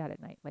I'm wiped out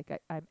at night. Like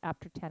I'm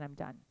after 10, I'm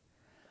done.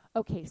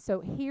 Okay,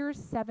 so here's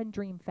 7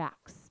 dream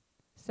facts.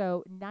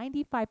 So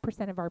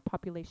 95% of our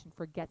population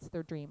forgets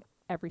their dream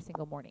every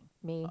single morning.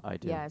 Me? I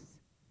do. Yes.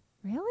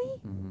 Really?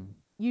 Mm-hmm.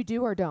 You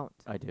do or don't?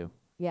 I do.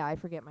 Yeah, I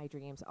forget my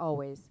dreams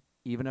always.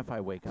 Even if I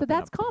wake up. So in a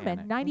that's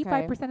common. panic.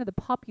 95% of the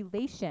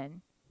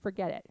population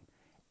forget it.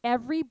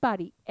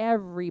 Everybody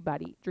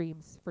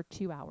dreams for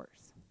 2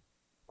 hours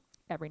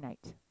every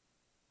night.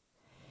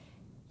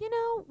 You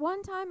know,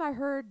 one time I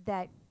heard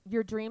that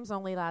your dreams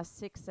only last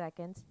 6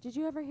 seconds. Did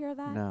you ever hear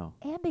that? No.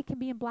 And they can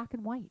be in black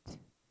and white,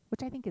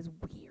 which I think is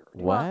weird.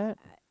 What?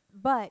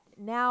 But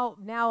now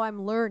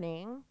I'm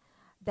learning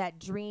that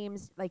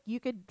dreams, like you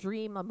could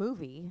dream a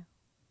movie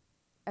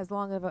as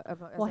long as as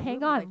Well, a hang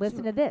movie, on. like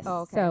Listen 2 to this.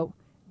 Oh, okay. So,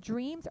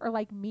 dreams are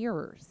like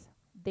mirrors.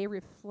 They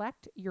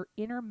reflect your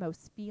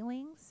innermost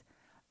feelings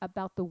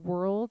about the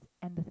world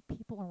and the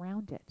people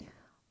around it.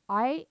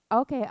 I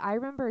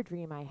remember a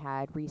dream I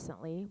had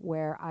recently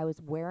where I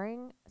was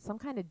wearing some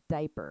kind of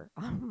diaper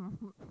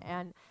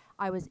and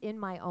I was in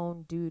my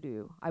own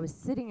doo-doo. I was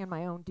sitting in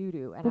my own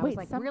doo-doo and But I wait, was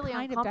like some really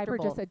kind of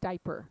uncomfortable. diaper, just a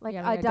diaper. Like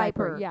Yeah, a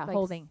diaper, Yeah, like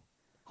holding.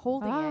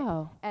 holding it.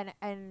 Oh.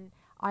 And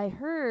I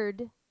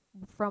heard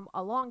from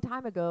a long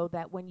time ago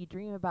that when you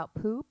dream about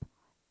poop,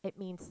 it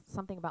means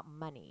something about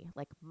money.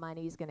 Like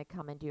money's going to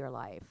come into your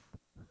life.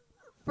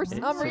 For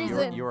some So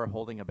reason. you were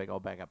holding a big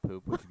old bag of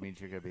poop, which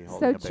means you're going to be holding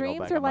So a big old dreams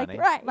bag are of like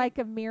money. like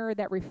a mirror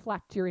that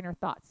reflect your inner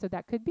thoughts. So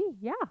that could be,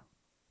 yeah.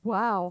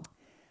 Wow.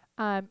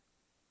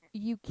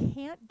 You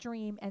can't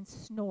dream and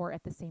snore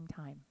at the same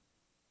time.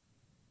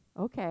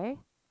 Okay.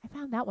 I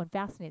found that one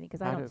fascinating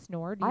because I I don't do.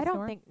 snore. Do you I don't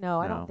snore? think I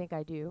No. don't think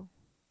I do.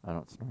 I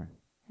don't snore.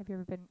 Have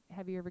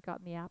you ever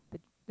gotten the app,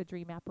 the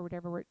Dream app or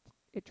whatever, where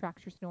it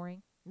tracks your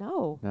snoring?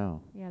 No.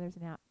 No. Yeah, there's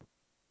an app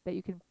that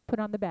you can put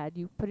on the bed.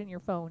 You put it in your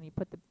phone. You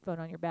put the phone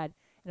on your bed,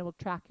 and it will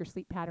track your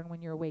sleep pattern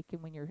when you're awake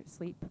and when you're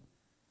asleep.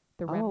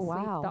 The REM Oh,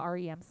 sleep, wow. the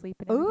REM sleep,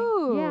 and everything.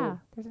 Ooh. Yeah,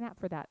 there's an app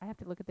for that. I have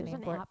to look at the There's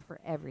name an for app for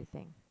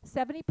everything. it.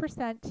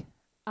 70%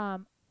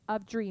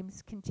 of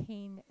dreams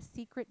contain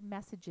secret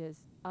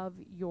messages of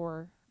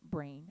your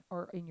brain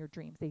or in your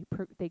dreams.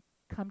 They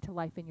come to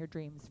life in your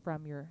dreams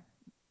from your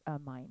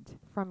mind.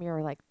 From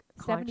your like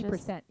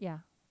 70%, yeah,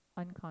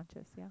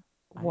 unconscious, yeah.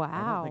 I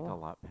don't think a Wow.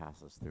 lot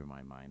passes through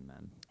my mind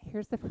then.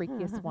 Here's the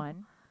freakiest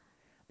one.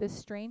 The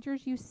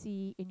strangers you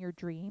see in your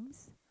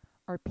dreams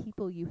are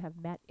people you have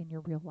met in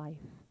your real life.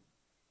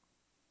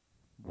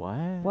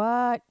 What?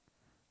 What?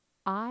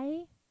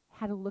 I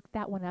had to look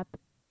that one up,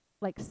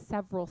 like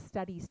several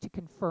studies to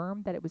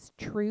confirm that it was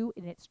true,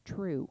 and it's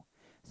true.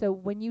 So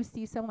when you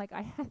see someone, like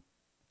I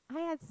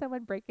had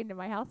someone break into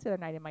my house the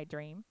other night in my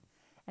dream,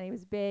 and he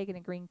was big in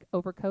a green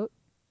overcoat.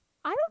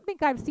 I don't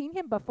think I've seen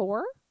him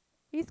before.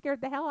 He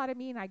scared the hell out of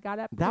me, and I got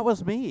up. That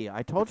was me.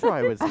 I told you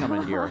I was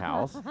coming to your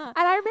house. And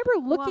I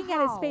remember looking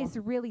at his Wow. face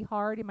really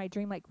hard in my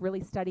dream, like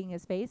really studying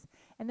his face.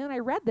 And then I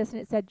read this, and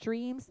it said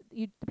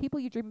the people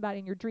you dream about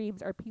in your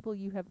dreams are people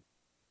you have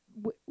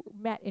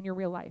met in your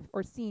real life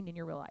or seen in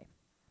your real life.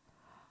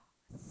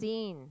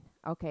 Seen.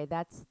 Okay,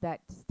 that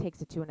just takes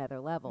it to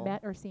another level.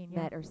 Met or seen,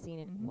 yeah. Met or seen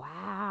it. Mhm.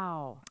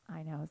 Wow.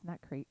 I know, isn't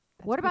that great?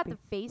 What about the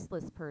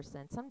faceless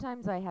person?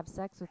 Sometimes I have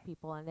sex with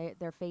people and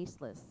they're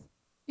faceless.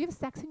 You have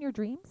sex in your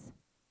dreams?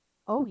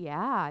 Oh yeah,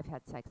 I've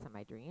had sex in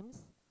my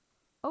dreams.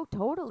 Oh,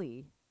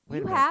 totally. Wait a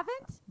You minute.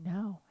 haven't?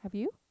 No. Have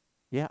you?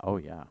 Yeah. Oh,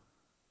 yeah.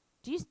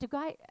 Do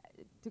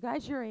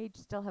guys your age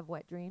still have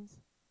wet dreams?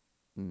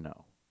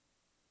 No.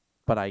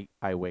 But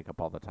I wake up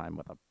all the time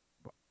with a.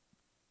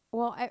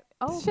 Well,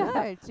 Shut up.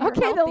 good. So you're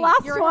Okay, the healthy.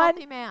 last You're a one-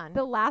 healthy man.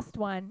 The last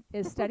one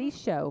is studies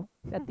show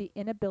that the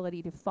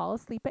inability to fall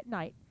asleep at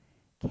night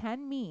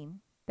can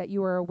mean that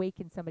you are awake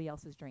in somebody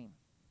else's dream.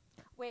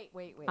 Wait.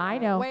 I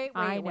know. Wait.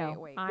 I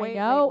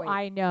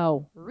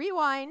know.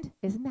 Rewind.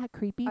 Isn't that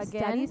creepy? Again?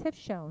 Studies have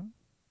shown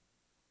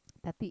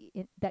that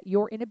that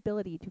your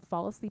inability to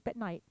fall asleep at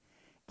night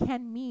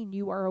can mean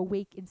you are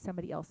awake in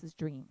somebody else's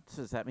dream.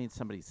 So does that mean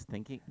somebody's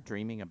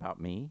dreaming about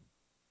me?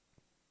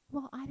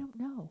 Well, I don't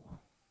know.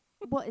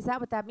 Well, is that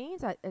what that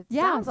means? It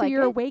Yeah, sounds so like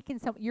you're it. awake in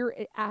you're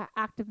an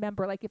active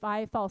member. Like if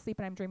I fall asleep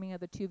and I'm dreaming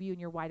of the two of you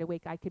and you're wide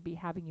awake, I could be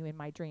having you in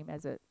my dream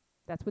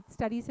that's what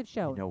studies have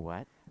shown. You know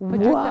what?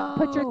 Put your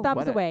Whoa. thumbs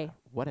What away.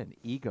 What an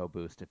ego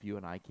boost if you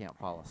and I can't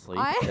fall asleep.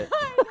 I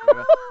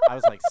I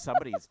was like,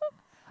 somebody's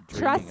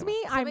dreaming Trust about- me,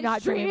 I'm Somebody's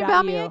not dreaming dreaming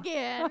about me you.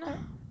 again.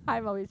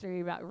 I'm always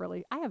dreaming about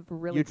I have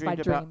really You fun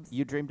dreamed about dreams.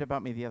 you dreamed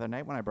about me the other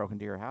night when I broke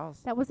into your house.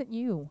 That wasn't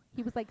you.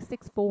 He was like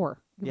 6'4".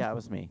 Yeah, it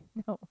was me.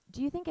 No.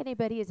 Do you think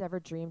anybody has ever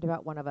dreamed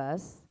about one of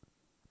us?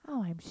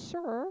 Oh, I'm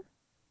sure.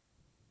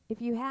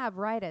 If you have,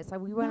 write us.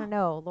 We want to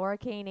know.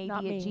 LauraKane80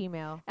 Not at me.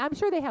 Gmail. I'm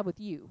sure they have with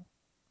you.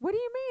 What do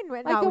you mean?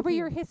 Like Not over with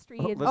your you? history.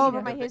 Well, and listen, Over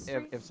if- my if-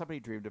 history? If somebody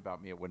dreamed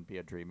about me, it wouldn't be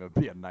a dream. It would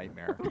be a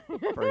nightmare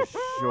for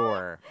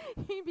sure.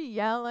 He'd be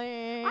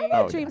yelling. I've Oh,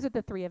 had yeah. dreams with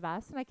the three of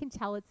us, and I can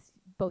tell it's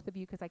both of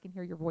you because I can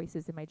hear your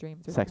voices in my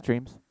dreams. Or Sex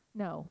something. dreams?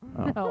 No,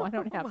 Oh. no, I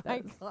don't have Oh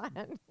my those.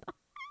 God.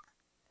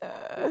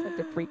 You're such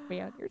a freak,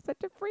 man. You're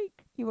such a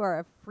freak. You are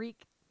a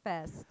freak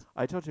fest.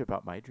 I told you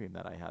about my dream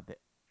that I had,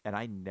 and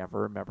I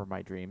never remember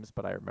my dreams,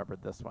 but I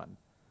remembered this one.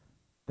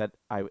 That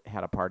I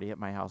had a party at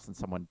my house and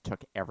someone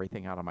took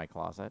everything out of my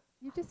closet.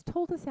 You just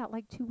told us that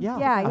like 2 weeks Yeah.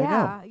 ago. I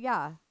know.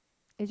 Yeah.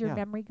 Is your Yeah.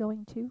 memory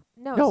going too?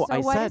 No, No, so I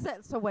what is said-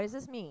 it? So what does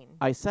this mean?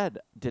 I said,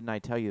 didn't I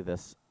tell you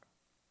this?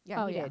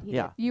 Yeah, Oh, he yeah. did. He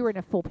Yeah. did. You were in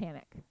a full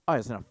panic. I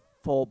was in a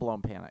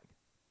full-blown panic.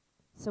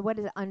 So what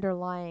is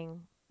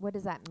underlying? What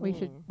does that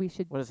mean? We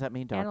should What does that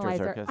mean, Dr. analyze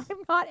Zirkus?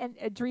 I'm not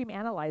a dream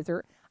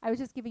analyzer. I was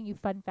just giving you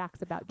fun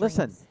facts about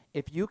Listen, dreams.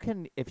 if you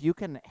can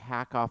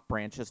hack off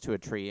branches to a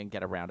tree and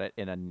get around it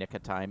in a nick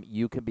of time,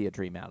 you can be a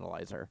dream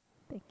analyzer.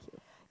 Thank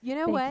you. You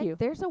know Thank what? you.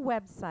 There's a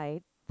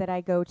website that I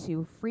go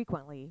to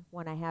frequently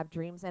when I have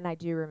dreams, and I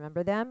do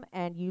remember them.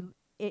 And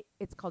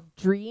it's called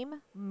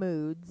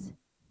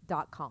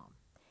DreamMoods.com,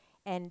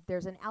 and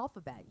there's an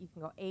alphabet. You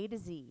can go A to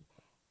Z,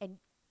 and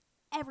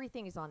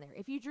everything is on there.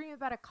 If you dream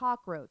about a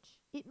cockroach,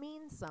 it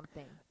means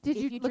something. Did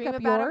if you you look dream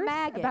up about yours a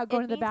maggot, about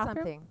going it to the means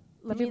bathroom? something.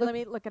 Did you Let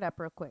me look it up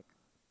real quick.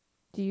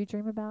 Do you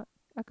dream about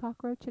a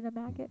cockroach and a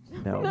maggot?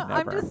 No, No, never.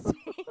 I'm just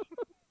saying.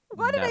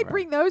 Why did I Never.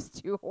 bring those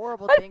two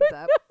horrible I things don't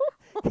up?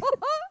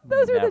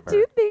 Those are the Never.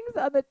 two things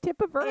on the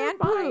tip of her And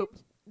mind. poop.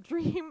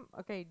 Dream.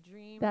 Okay,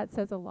 dream. That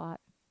says a lot.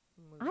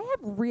 I mood.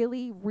 have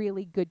really,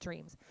 really good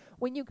dreams.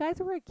 When you guys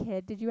were a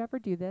kid, did you ever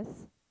do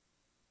this?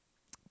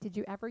 Did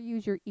you ever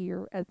use your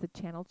ear as the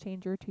channel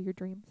changer to your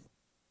dreams?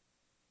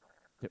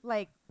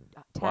 like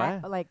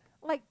What? like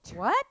Like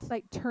what?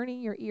 Like turning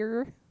your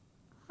ear?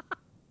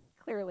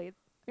 Clearly.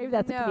 Maybe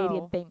that's a Canadian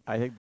No. thing. I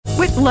think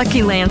With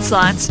Lucky Land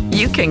Slots,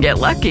 you can get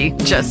lucky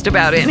just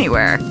about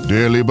anywhere.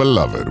 Dearly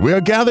beloved, we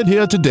are gathered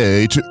here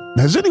today to...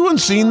 Has anyone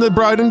seen the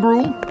bride and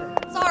groom?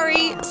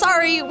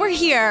 Sorry, we're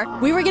here.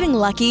 We were getting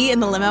lucky in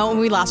the limo and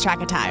we lost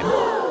track of time.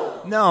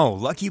 No,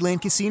 Lucky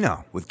Land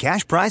Casino, with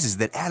cash prizes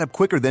that add up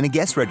quicker than a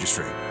guest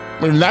registry.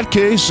 In that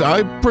case,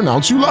 I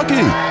pronounce you lucky.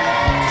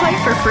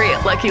 Play for free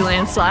at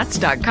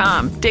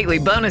LuckyLandSlots.com. Daily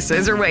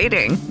bonuses are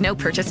waiting. No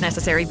purchase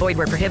necessary. Void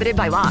where prohibited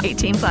by law.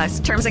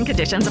 18+. Terms and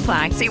conditions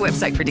apply. See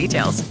website for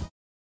details.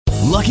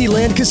 Lucky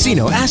Land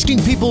Casino,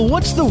 asking people,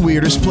 what's the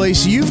weirdest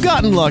place you've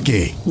gotten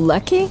lucky?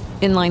 Lucky?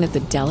 In line at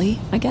the deli,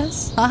 I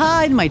guess?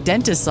 Aha, in my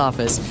dentist's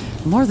office.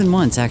 More than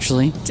once,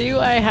 actually. Do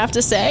I have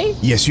to say?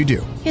 Yes, you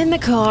do. In the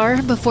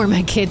car before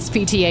my kids'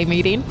 PTA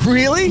meeting.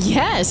 Really?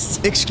 Yes.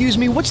 Excuse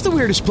me, what's the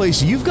weirdest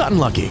place you've gotten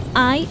lucky?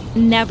 I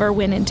never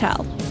win and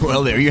tell.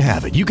 Well, there you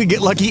have it. You can get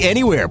lucky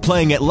anywhere,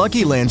 playing at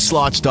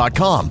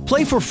LuckyLandSlots.com.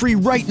 Play for free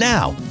right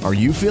now. Are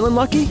you feeling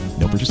lucky?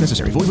 No purchase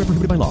necessary. Void where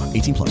prohibited by law.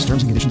 18 plus.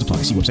 Terms and conditions apply.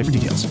 See website for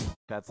details.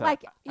 That's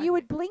Like you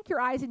would blink your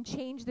eyes and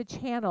change the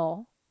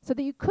channel so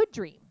that you could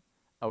dream.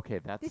 Okay,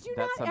 that's Did you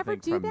that's not ever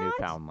something do from that?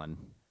 Newfoundland.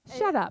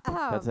 Shut up.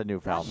 That's a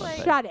Newfoundland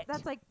thing. Shut it.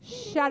 That's like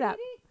Shut up.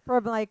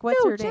 from like what's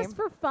no, your name? just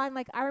for fun.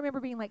 Like I remember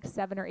being like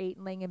 7 or 8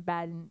 and laying in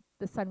bed, and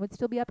the sun would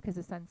still be up because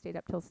the sun stayed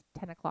up till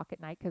 10 o'clock at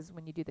night. Because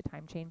when you do the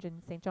time change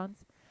in St. John's,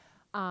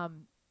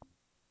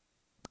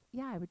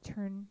 yeah, I would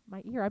turn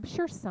my ear. I'm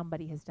sure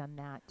somebody has done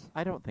that.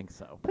 I don't think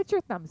so. Put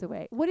your thumbs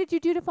away. What did you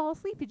do to fall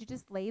asleep? Did you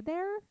just lay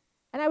there?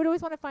 And I would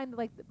always want to find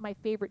like my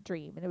favorite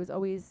dream, and it was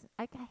always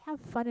I have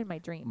fun in my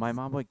dreams. My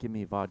mom would give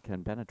me vodka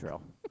and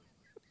Benadryl.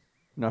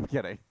 No, I'm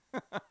kidding.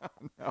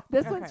 No.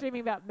 This one's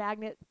dreaming about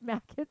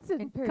maggots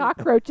and period.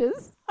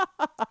 cockroaches.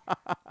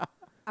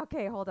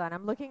 Okay, hold on.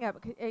 I'm looking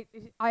up.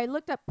 I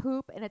looked up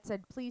poop and it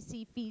said, "Please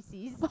see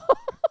feces."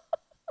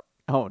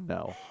 Oh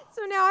no.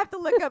 So now I have to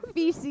look up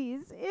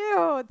feces.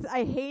 Ew!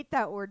 I hate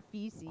that word,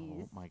 feces.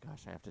 Oh my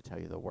gosh, I have to tell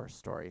you the worst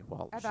story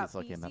while About she's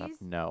looking that up.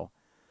 feces? No.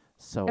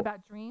 So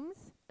About dreams?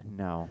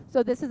 no.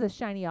 So this is a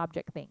shiny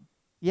object thing.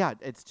 Yeah,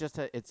 it's just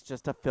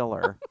a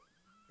filler.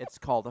 It's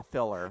called a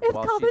filler. It's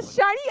while called a she's-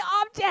 shiny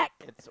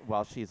object. It's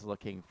while she's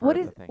looking for What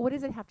the is thing. what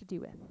does it have to do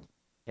with?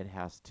 It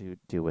has to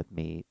do with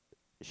me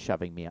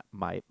shoving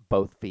my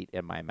both feet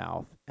in my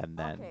mouth and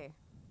then Okay.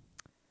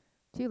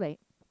 Too late.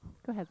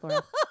 Go ahead,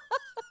 Laura.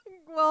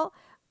 Well,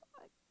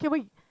 can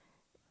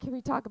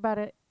we talk about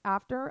it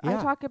after I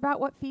Yeah. talk about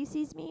what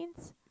feces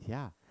means?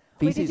 yeah.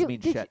 Wait, Feces did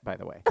means you- shit, by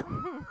the way.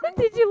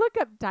 Did you look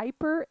up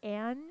diaper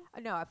and?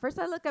 No, at first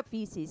I look up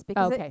feces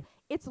because Okay.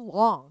 it's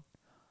long.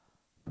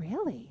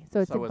 Really? So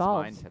it's so was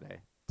involved. mine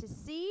today. To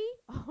see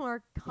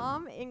or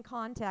come in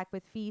contact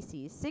with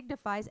feces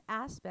signifies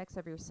aspects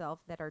of yourself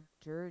that are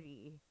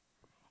dirty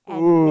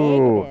and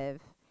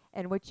negative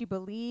and which you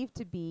believe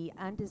to be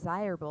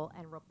undesirable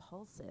and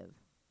repulsive.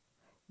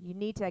 You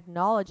need to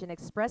acknowledge and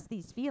express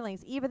these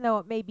feelings even though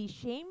it may be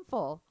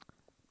shameful.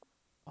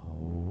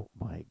 Oh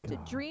my To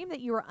god. dream that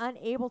you are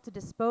unable to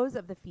dispose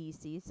of the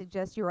feces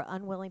suggests you are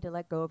unwilling to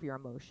let go of your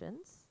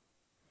emotions.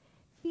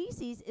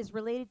 Feces is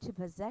related to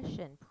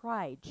possession,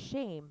 pride,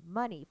 shame,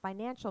 money,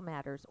 financial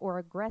matters, or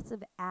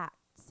aggressive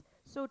acts.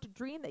 So to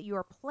dream that you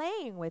are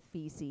playing with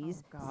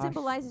feces Oh, gosh.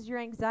 symbolizes your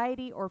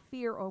anxiety or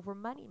fear over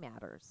money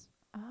matters.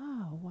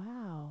 Oh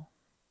wow!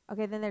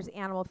 Okay, then there's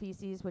animal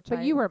feces, which But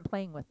I you weren't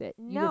playing with it.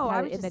 You no, just had I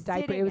it was in the just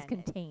diaper. sitting It was in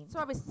it. contained. So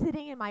I was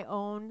sitting in my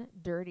own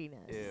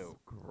dirtiness. Ew,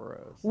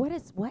 gross.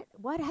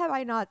 What have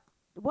I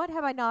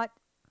not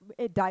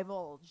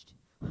divulged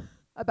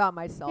about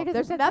myself? Yeah, 'cause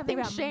There's it said something nothing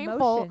about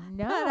shameful emotion.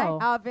 that No.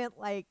 I haven't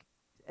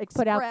expressed.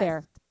 Put out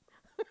there.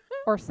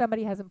 Or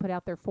somebody hasn't put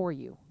out there for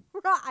you.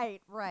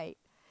 Right.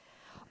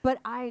 But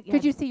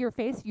Could you see your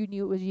face? You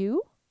knew it was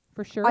you,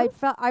 for sure.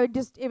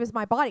 it was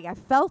my body. I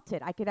felt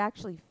it. I could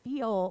actually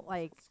feel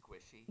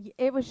Squishy.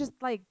 it was just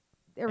like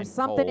there was And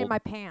something in cold? my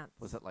pants.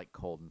 Was it like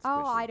cold and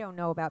squishy? Oh, I don't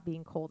know about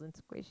being cold and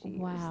squishy. It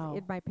was Wow.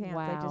 in my pants. I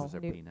Wow. Was just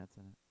there knew. peanuts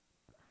in it?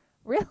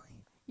 Really?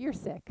 You're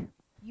sick.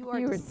 You are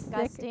You are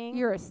disgusting. sick.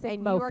 You're a sick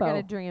and mofo. you are going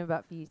to dream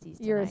about feces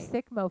tonight. You're a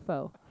sick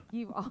mofo.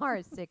 You are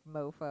a sick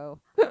mofo.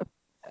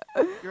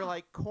 You're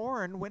like,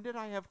 corn? When did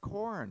I have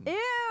corn?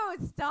 Ew,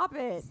 stop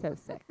it. So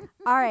sick.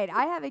 All right,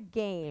 I have a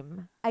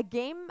game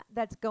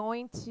that's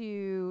going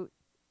to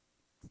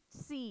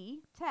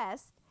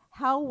test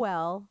how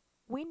well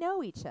we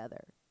know each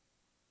other.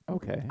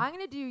 Okay. I'm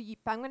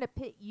going to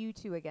pit you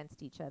two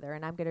against each other,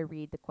 and I'm going to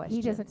read the questions.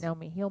 He doesn't know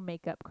me. He'll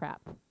make up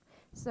crap.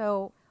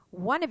 So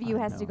one of you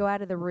I has to know. go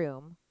out of the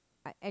room,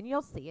 and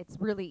you'll see. It's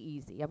really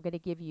easy. I'm going to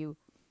give you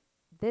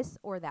this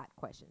or that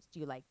questions. Do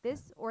you like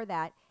this or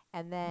that?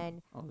 And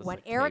then Oh, this is when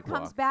a Eric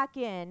comes cakewalk. back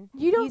in,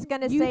 You don't. he's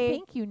going to you say,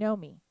 think you know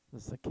me?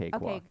 This is a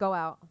cakewalk. okay, go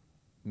out.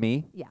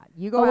 Me? Yeah,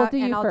 you go We'll out, do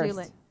and you I'll first. do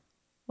it.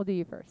 We'll do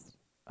you first.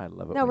 I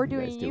love it. No, when we're you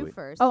guys doing do you it.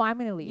 first. Oh, I'm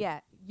gonna leave. Yeah,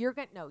 you're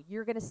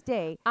gonna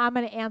stay, I'm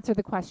gonna answer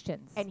the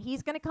questions. and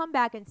he's gonna come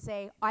back and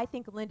say, "I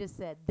think Linda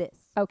said this."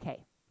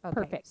 Okay. Okay,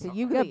 Perfect. So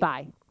you leave.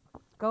 Goodbye.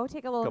 Go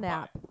take a little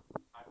Goodbye.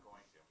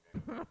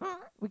 nap.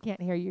 We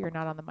can't hear you. You're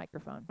not on the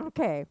microphone.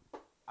 Okay.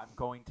 I'm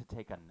going to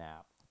take a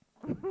nap.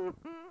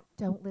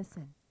 Don't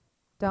listen.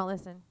 Don't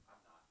listen.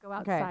 Go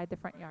Okay. outside the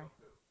front yard.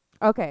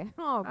 Okay.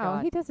 Oh Oh,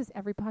 God. he does this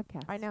every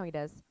podcast. I know he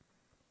does.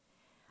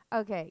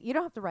 Okay, you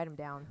don't have to write them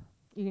down.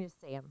 You can just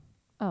say them.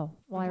 Oh,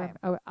 well,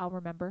 Okay. I'll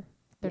remember.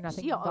 They're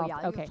nothing Oh involved.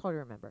 yeah, Okay. you totally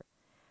remember.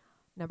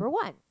 Number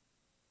 1.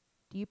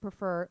 Do you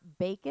prefer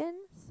bacon,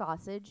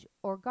 sausage,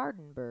 or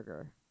garden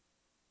burger?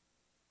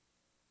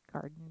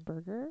 Garden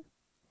burger.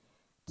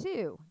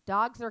 2.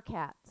 Dogs or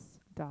cats?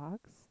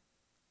 Dogs.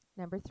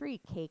 Number 3.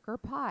 Cake or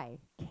pie?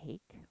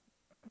 Cake.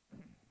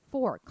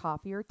 4.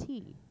 Coffee or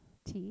tea?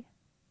 Tea.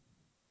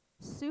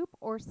 Soup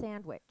or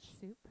sandwich?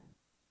 Soup.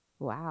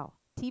 Wow.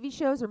 TV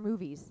shows or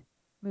movies?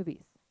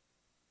 Movies.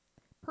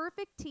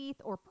 Perfect teeth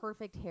or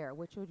perfect hair?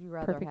 Which would you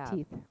rather Perfect have?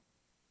 teeth.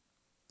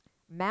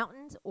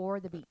 Mountains or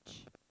the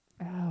beach?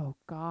 Oh,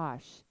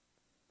 gosh.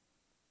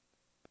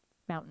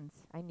 Mountains.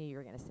 I knew you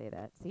were going to say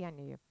that. See, I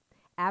knew you.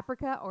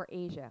 Africa or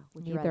Asia?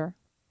 Would you rather? Neither.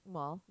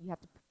 Well, you have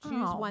to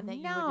choose Oh, one that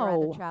you would no.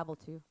 rather travel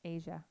to.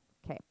 Asia.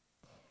 Okay.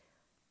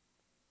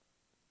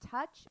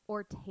 Touch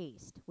or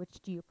taste? Which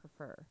do you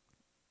prefer?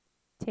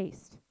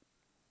 Taste.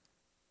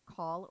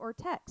 Call or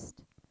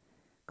text?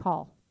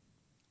 Call.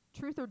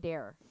 Truth or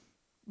dare?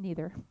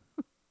 Neither.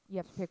 You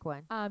have to pick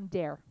one.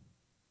 Dare.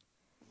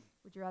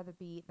 Would you rather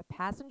be the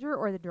passenger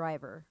or the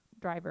driver?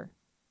 Driver.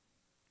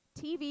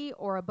 TV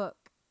or a book?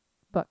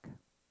 Book.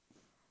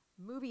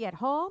 Movie at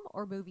home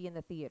or movie in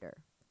the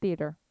theater?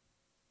 Theater.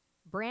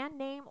 Brand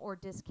name or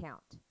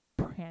discount?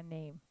 Brand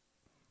name.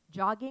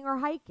 Jogging or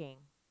hiking?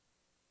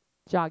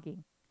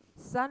 Jogging.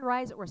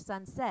 Sunrise or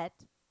sunset?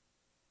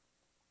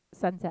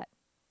 Sunset.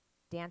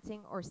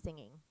 Dancing or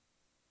singing?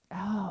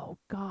 Oh,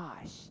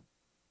 gosh.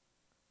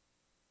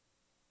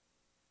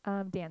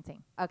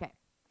 Dancing. Okay.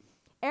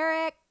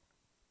 Eric,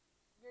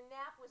 your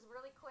nap was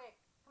really quick.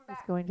 Come He's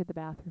back. going to the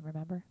bathroom,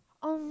 remember?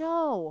 Oh,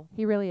 no.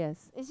 He really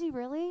is. Is he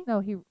really? No,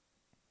 he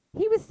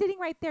was sitting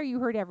right there. You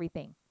heard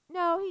everything.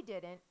 No, he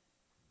didn't.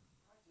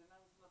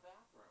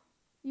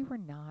 You were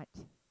not.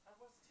 I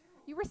was too.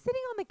 You were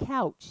sitting on the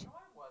couch. No,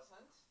 I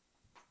wasn't.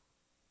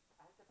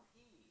 I had to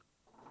pee.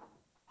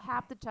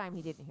 Half the time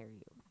he didn't hear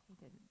you. He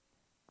didn't.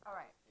 All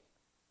right.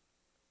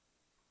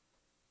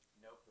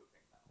 No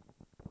pooping,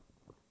 though.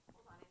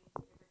 Hold on, I need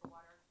to take a drink of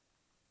water.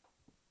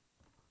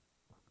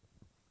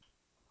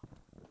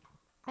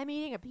 I'm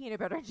eating a peanut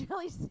butter and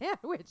jelly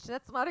sandwich.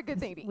 That's not a good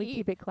thing to We eat.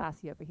 keep it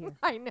classy over here.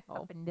 I know.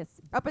 Up in this.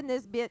 Up in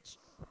this bitch.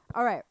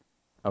 All right.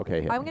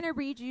 Okay. I'm going to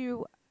read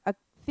you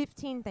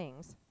 15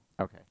 things,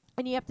 Okay.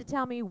 and you have to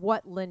tell me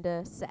what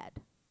Linda said.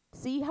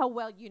 See how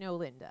well you know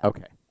Linda.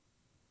 Okay.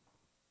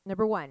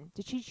 Number 1,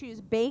 did she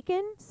choose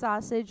bacon,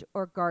 sausage,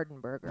 or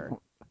garden burger?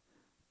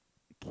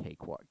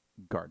 Cakewalk.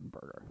 Garden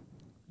burger.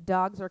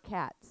 Dogs or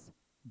cats?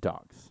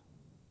 Dogs.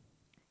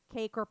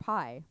 Cake or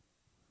pie?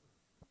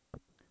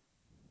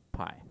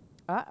 Pie.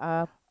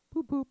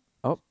 Boop, boop.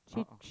 Oh.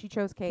 She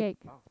chose cake. Cake.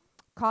 Oh.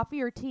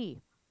 Coffee or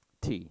tea?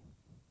 Tea.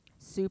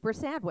 Soup or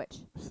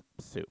sandwich?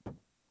 Soup.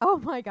 Oh,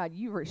 my God.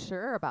 You were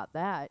sure about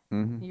that.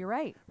 Mm-hmm. You're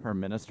right. Her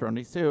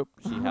minestrone soup.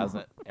 She has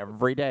it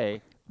every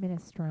day.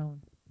 Minestrone.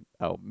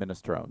 Oh,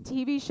 minestrone.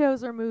 TV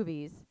shows or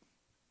movies?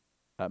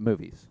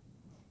 Movies.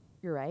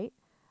 You're right.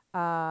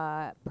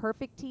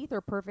 Perfect teeth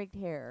or perfect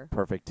hair?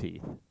 Perfect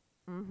teeth.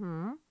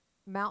 Mm-hmm.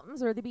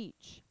 Mountains or the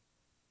beach?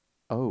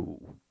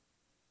 Oh.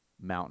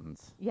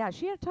 Mountains. Yeah,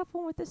 she had a tough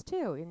one with this,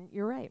 too. And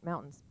you're right.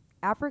 Mountains.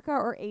 Africa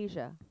or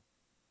Asia?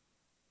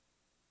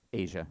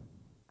 Asia.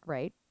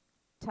 Right.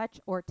 Touch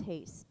or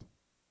taste?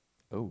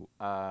 Oh.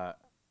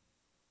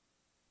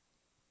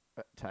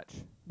 Touch.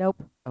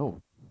 Nope.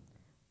 Oh.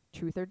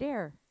 Truth or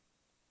dare?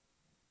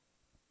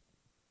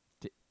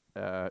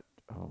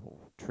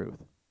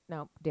 Truth.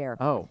 Nope. Dare.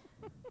 Oh.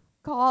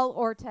 Call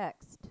or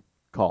text?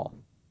 Call.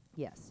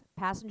 Yes.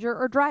 Passenger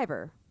or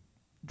driver?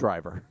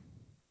 Driver.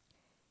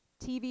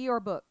 TV or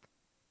book?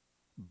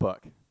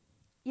 Book.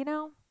 You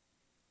know,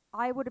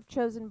 I would have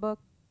chosen book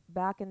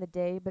back in the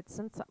day, but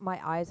since my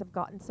eyes have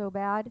gotten so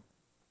bad,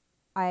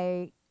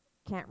 I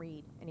can't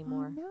read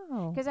anymore. Oh,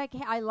 no. Because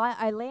I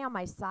lay on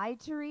my side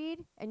to read,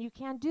 and you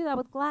can't do that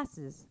with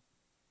glasses.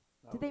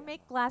 Do they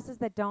make glasses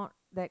that don't,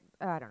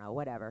 I don't know,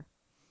 whatever.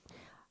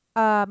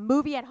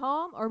 Movie at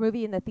home or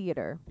movie in the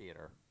theater?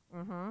 Theater.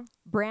 Mm-hmm.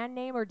 Brand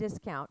name or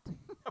discount?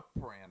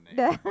 Brand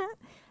name.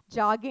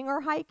 Jogging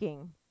or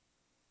hiking?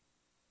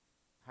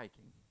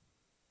 Hiking.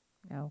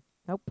 No.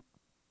 Nope.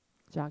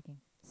 Jogging.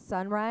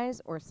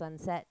 Sunrise or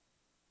sunset?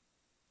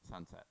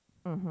 Sunset.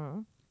 Mm-hmm.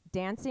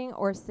 Dancing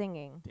or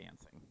singing?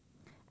 Dancing.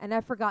 And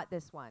I forgot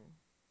this one.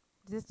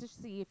 Just to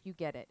see if you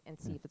get it and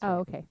see if it's right. Oh,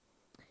 okay.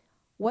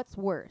 What's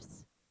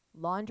worse,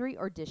 laundry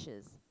or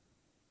dishes?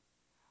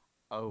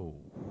 Oh.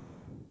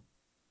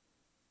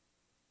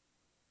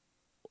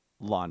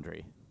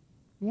 Laundry.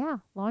 Yeah,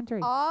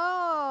 laundry.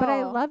 Oh. But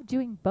I love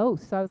doing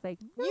both, so I was like,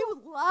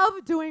 You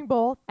love doing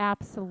both.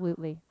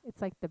 absolutely.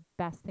 It's like the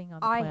best thing on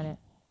the I planet.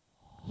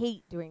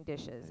 hate doing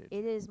dishes.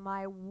 It is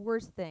my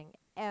worst thing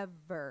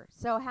ever.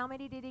 So how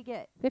many did he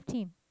get?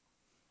 15.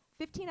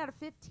 15 out of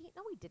 15?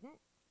 No, he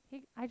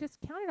didn't. I just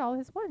counted all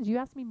his ones. You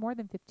asked me more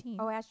than 15.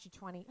 Oh, I asked you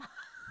 20.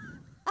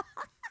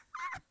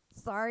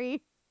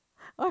 Sorry.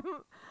 I'm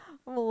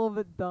a little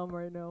bit dumb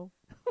right now.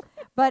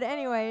 But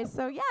anyway,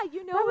 so yeah,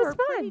 you know That was her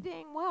pretty fun.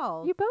 dang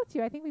well. You both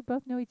do. I think we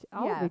both know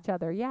all Yeah. of each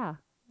other. Yeah.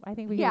 I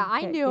think we Yeah, can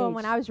I get knew him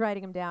when gauged. I was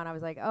writing him down. I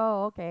was like,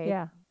 oh, okay.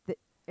 Yeah.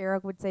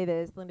 Eric would say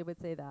this, Linda would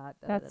say that.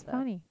 That's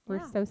funny. We're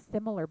Yeah. so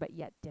similar but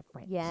yet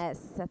different. Yes,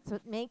 that's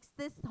what makes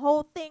this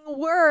whole thing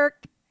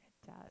work.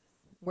 It does.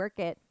 Work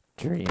it.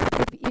 Dream.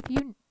 If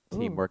you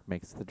Teamwork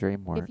makes the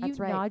dream work. if you That's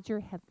right. nod your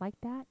head like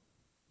that,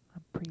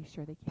 I'm pretty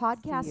sure they can't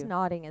Podcast see you.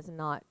 nodding is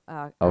not Oh,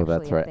 actually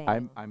that's a right.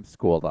 thing. I'm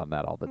schooled on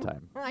that all the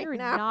time. I You're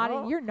know.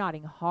 nodding. You're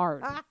nodding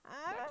hard.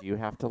 Do you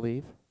have to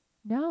leave?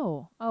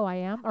 No. Oh, I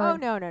am? Oh, Or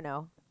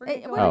no. We're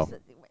gonna go What Oh. is-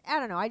 I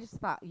don't know. I just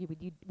thought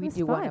we'd was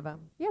do one fun. of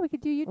them. Yeah, we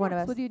could do you One of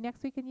next. us. We'll do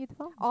next week and you the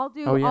phone. I'll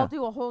do. Oh, yeah. I'll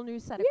do a whole new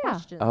set of Yeah.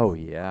 questions. Oh,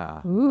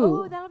 yeah.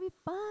 Ooh. Oh, that'll be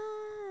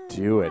fun.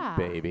 Do Yeah. it,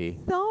 baby.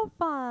 So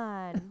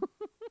fun.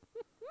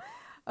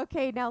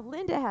 Okay, now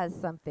Linda has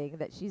something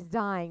that she's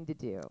dying to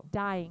do.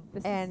 Dying.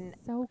 This And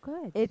is so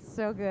good. It's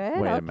so good.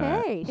 Wait a Okay.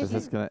 minute. Is She-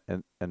 this going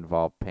to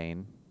involve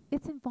pain?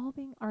 It's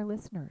involving our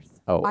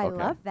listeners. Oh, I okay.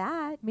 love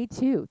that. Me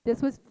too.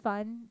 This was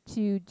fun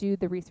to do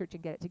the research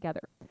and get it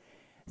together.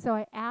 So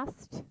I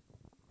asked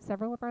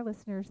several of our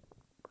listeners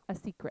a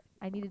secret.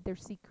 I needed their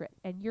secret.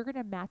 And you're going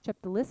to match up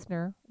the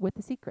listener with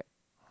the secret.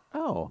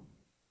 Oh.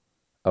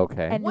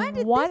 Okay. And When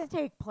did one this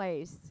take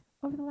place?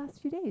 over the last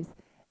few days.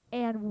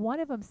 And one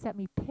of them sent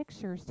me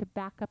pictures to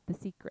back up the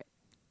secret.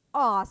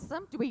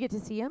 Awesome. Do we get to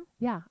see him?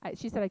 Yeah,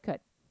 she said I could.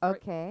 Or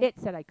Okay. It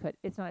said I could.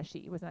 It's not a she.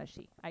 It was not a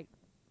she.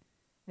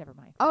 Never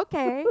mind.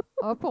 Okay.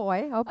 Oh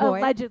boy. Oh boy.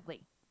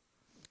 Allegedly.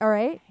 All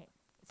right. Okay.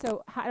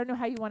 So I don't know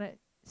how you want to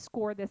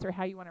score this or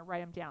how you want to write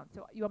them down.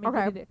 So you want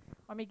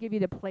me to give you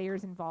the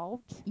players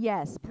involved?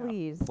 Yes,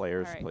 please.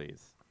 Players, All right.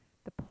 please.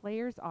 The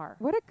players are.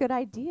 What a good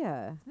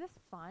idea. Isn't this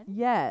fun?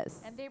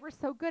 Yes. And they were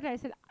so good. I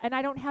said, and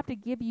I don't have to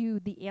give you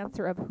the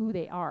answer of who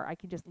they are. I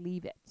can just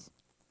leave it.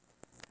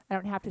 I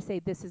don't have to say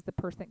this is the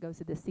person that goes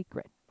to the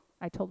secret.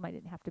 I told them I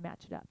didn't have to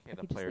match it up. Okay, I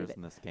the could just leave players it.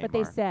 in this game But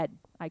they are- said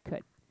I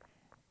could.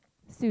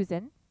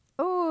 Susan,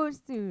 Oh,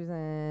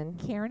 Susan.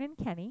 Karen and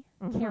Kenny,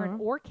 Karen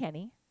or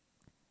Kenny,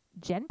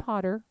 Jen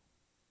Potter,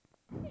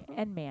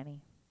 and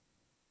Manny.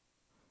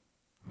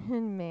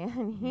 And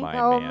Manny. My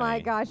Oh my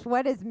Manny. gosh.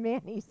 What is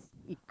Manny's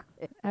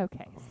secret?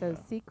 Okay, so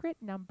secret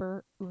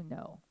number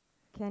uno.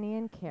 Kenny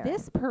and Karen.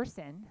 This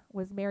person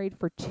was married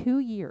for 2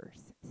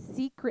 years,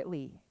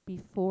 secretly,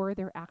 before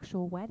their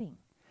actual wedding.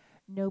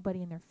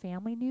 Nobody in their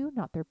family knew,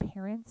 not their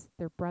parents,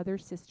 their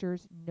brothers,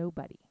 sisters,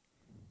 nobody.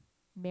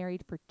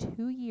 Married for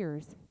 2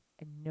 years,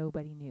 and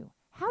nobody knew.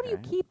 How do you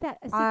Okay. keep that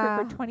a secret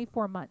Uh, for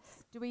 24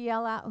 months? Do we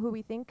yell out who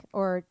we think,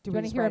 or do Do you we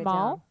want just to hear write them it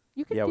all? down?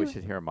 You can Yeah, do we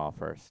should hear them all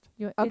first.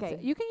 Okay.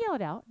 You can yell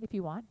it out if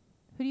you want.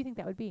 Who do you think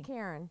that would be?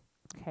 Karen.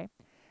 Okay.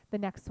 The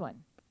next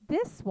one.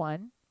 This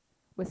one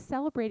was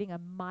celebrating a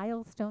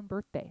milestone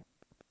birthday.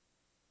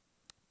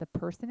 The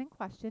person in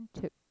question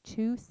took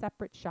 2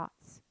 separate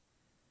shots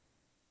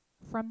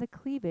from the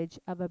cleavage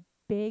of a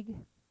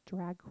big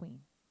drag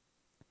queen.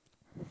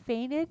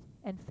 Fainted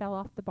and fell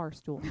off the bar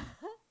stool.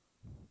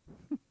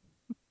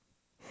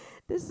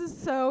 This is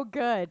so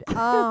good.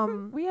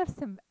 We have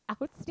some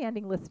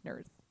outstanding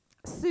listeners.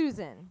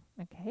 Susan.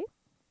 Okay.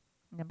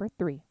 Number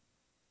 3.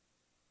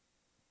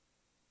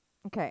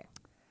 Okay.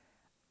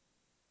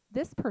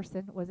 This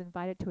person was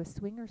invited to a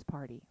swingers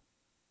party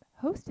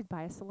hosted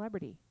by a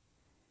celebrity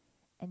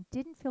and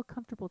didn't feel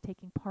comfortable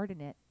taking part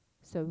in it,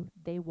 so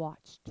they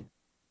watched.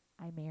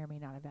 I may or may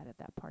not have added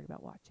that part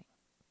about watching.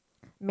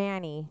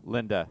 Manny.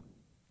 Linda.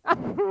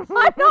 I'm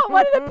not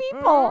one of the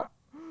people.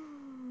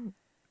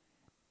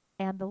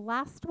 And the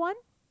last one,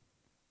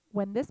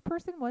 when this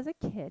person was a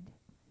kid,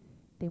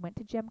 they went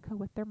to Gemco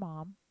with their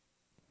mom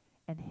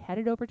and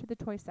headed over to the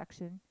toy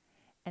section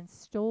and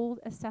stole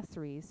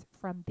accessories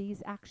from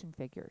these action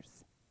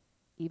figures: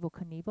 Evel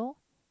Knievel,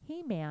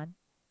 He-Man,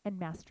 and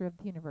Master of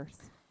the Universe.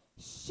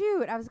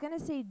 Shoot, I was going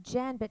to say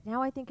Jen, but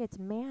now I think it's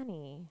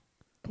Manny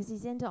because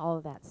he's into all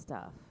of that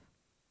stuff.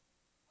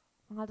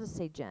 I'll just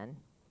say Jen.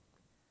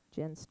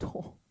 Jen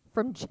stole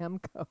from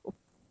Gemco.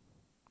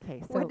 Okay,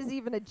 so What is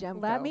even a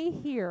Gemco? let me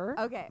hear.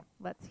 Okay.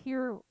 Let's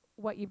hear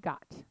what you've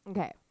got.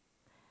 Okay.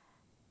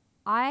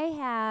 I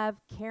have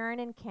Karen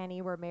and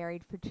Kenny were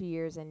married for 2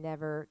 years and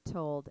never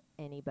told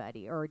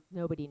anybody, or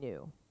nobody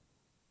knew.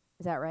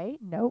 Is that right?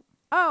 Nope.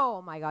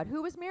 Oh my God,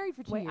 who was married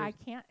for 2 Wait, years? I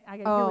can't. I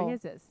got to hear Oh. what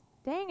his is.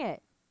 Dang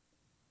it.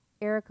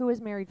 Eric, who was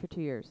married for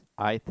 2 years?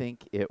 I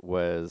think it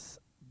was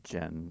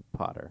Jen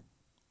Potter.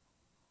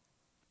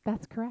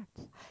 That's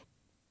correct.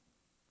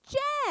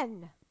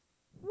 Jen!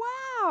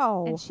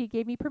 Wow. And she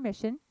gave me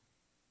permission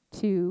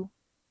to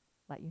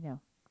let you know.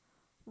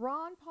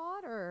 Ron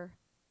Potter.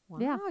 Wow,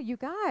 Yeah. you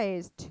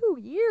guys, 2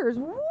 years.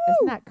 Woo!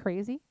 Isn't that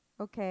crazy?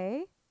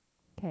 Okay.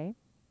 Okay.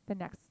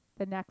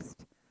 The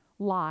next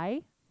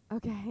lie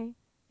Okay.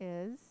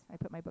 is, I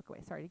put my book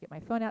away. Sorry, to get my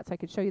phone out so I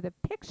could show you the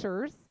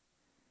pictures.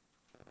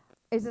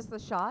 Is this the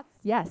shots?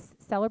 Yes,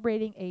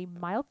 celebrating a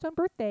milestone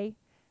birthday.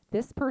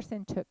 This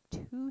person took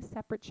 2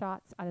 separate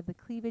shots out of the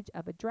cleavage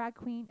of a drag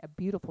queen, a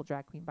beautiful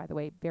drag queen, by the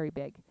way, very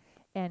big,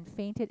 and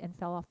fainted and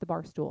fell off the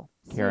bar stool.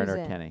 Karen or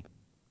Susan. Kenny?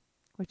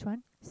 Which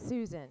one?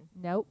 Susan.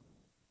 Nope.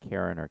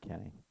 Karen or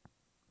Kenny?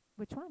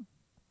 Which one?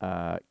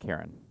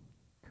 Karen.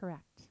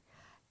 Correct.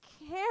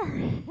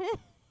 Karen.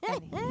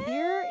 And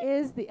here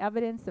is the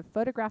evidence, the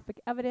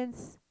photographic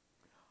evidence.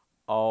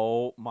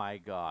 Oh, my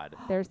God.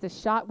 There's the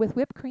shot with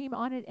whipped cream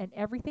on it and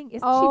everything.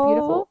 Isn't Oh, she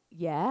beautiful?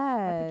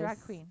 Yes. That's a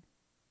drag queen.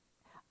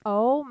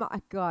 Oh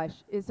my gosh.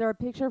 Is there a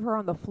picture of her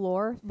on the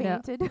floor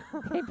No. fainted?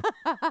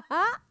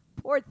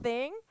 Poor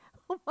thing.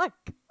 Oh my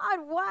God.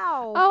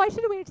 Wow. Oh, I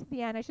should have waited to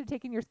the end. I should have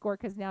taken your score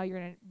because now you're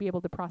going to be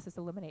able to process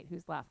eliminate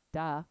who's left.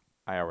 Duh.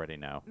 I already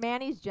know.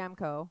 Manny's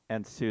Gemco.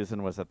 And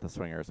Susan was at the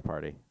swingers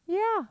party. Yeah.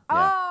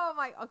 Oh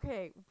my.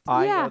 Okay.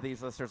 I Yeah. know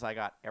these listeners. I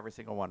got every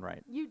single one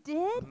right. You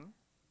did? Mhm.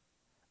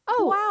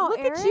 Oh, Wow, look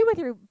Eric. at you with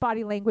your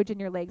body language and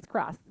your legs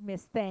crossed,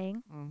 Miss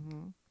Thing.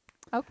 Mm-hmm.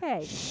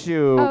 Okay.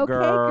 Shoo, Okay,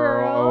 girl.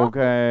 girl.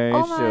 Okay,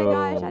 Oh my shoo.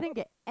 gosh, I didn't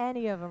get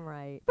any of them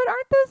right. But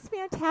aren't those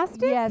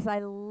fantastic? Yes, I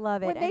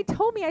love it. When they And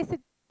told me, I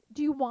said,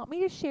 "Do you want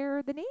me to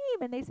share the name?"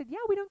 And they said, "Yeah,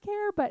 we don't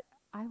care." But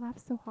I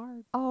laughed so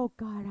hard. oh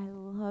God, I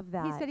love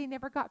that. He said he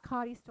never got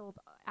caught. He stole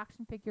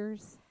action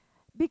figures.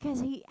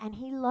 because he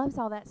loves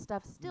all that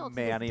stuff still. to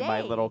this Manny,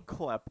 my day. little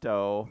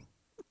klepto.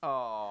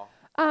 Oh.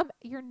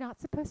 You're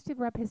not supposed to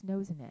rub his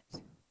nose in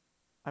it.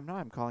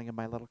 I'm calling him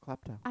my little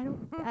klepto. I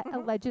don't.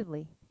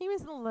 Allegedly. He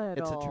was little.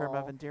 It's a term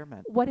of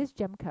endearment. What is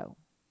Gemco?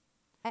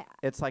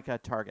 It's like a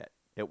Target.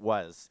 It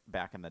was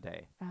back in the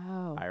day.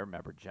 Oh. I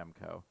remember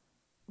Gemco.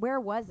 Where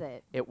was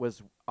it? It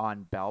was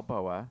on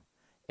Balboa,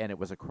 and it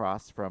was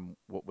across from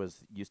what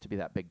was used to be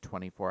that big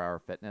 24-hour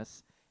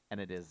fitness, and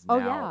it is Oh,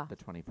 now yeah. the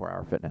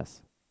 24-hour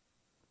fitness.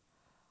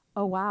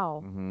 Oh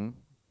wow. Mm-hmm.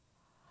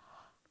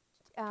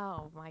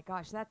 Oh my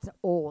gosh, that's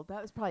old.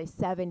 That was probably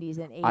 70s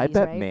and 80s, I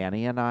bet right?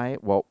 Manny and I.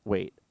 Well,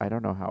 wait. I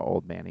don't know how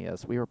old Manny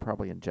is. We were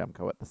probably in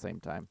Gemco at the same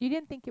time. You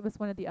didn't think it was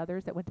one of the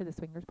others that went to the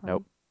swingers party?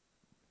 Nope.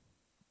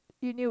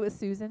 You knew it was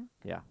Susan?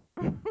 Yeah.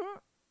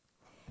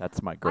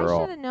 That's my I girl.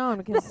 should have known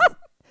because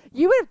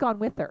You would have gone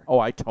with her. Oh,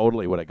 I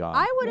totally would have gone.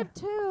 I would have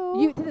too.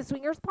 You to the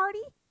swingers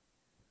party?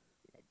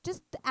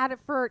 just at it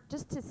for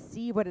just to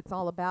see what it's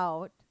all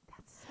about.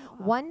 That's so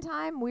One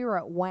time we were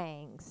at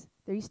Wang's.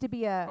 There used to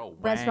be a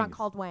restaurant Wang's.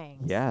 called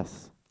Wang's.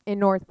 Yes. In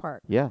North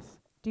Park. Yes.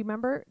 Do you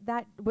remember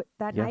that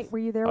that Yes. night? Were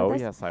you there Oh, with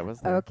us? yes, I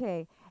was there.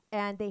 Okay.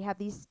 And they have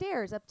these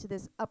stairs up to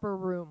this upper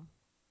room.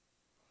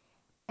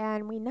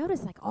 And we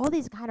noticed like all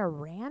these kind of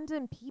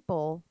random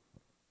people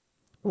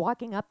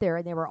walking up there,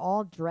 and they were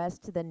all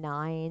dressed to the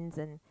nines,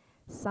 and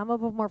some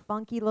of them were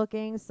funky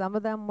looking, some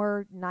of them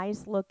were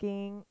nice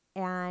looking,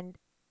 and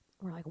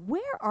we're like,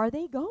 where are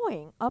they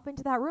going up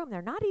into that room?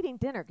 They're not eating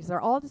dinner because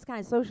they're all just kind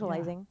of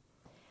socializing.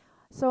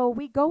 So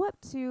we go up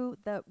to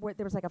where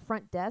there was like a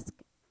front desk,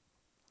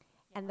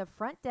 and the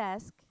front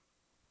desk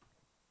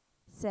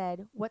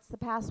said, "What's the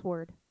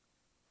password?"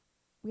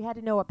 We had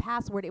to know a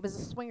password. It was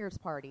a swingers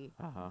party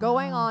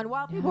going on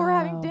while people were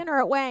having dinner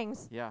at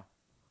Wang's. Yeah.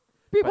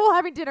 People were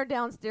having dinner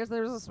downstairs.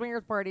 There was a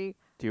swingers party.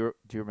 Do you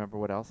remember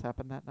what else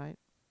happened that night?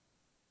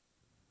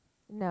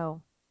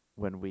 No.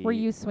 When we Were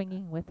you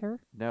swinging with her?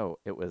 No,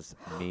 it was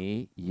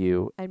me,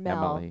 you, And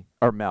Mel. Emily,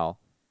 or Mel.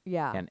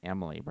 Yeah. And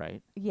Emily,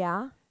 right?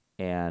 Yeah.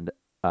 And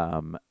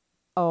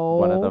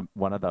Oh.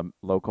 one of the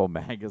local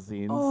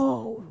magazines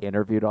Oh.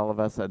 interviewed all of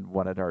us and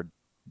wanted our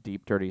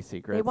deep dirty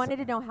secrets. They wanted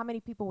to know how many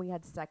people we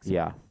had sex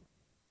Yeah. with.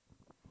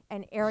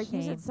 And Eric,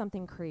 you Shame. said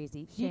something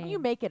crazy. Didn't you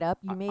Shame. make it up?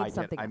 You I made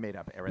something I up. made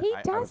up everything. He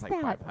I does was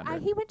like that.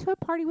 500. He went to a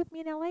party with me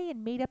in L.A.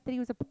 and made up that he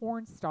was a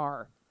porn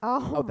star.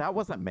 Oh, that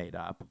wasn't made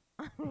up.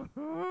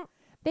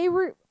 They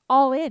were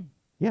all in.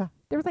 Yeah.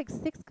 There was like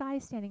 6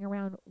 guys standing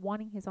around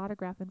wanting his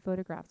autograph and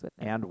photographs with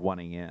him. And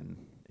wanting in,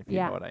 if you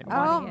Yeah. know what I mean.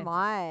 Oh,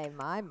 Wanting in.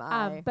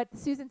 my. But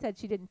Susan said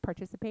she didn't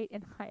participate,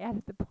 and I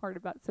added the part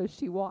about so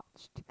she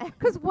watched.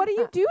 Because what do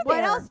you do there?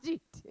 What else do you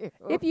do?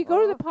 If you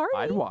go to the party,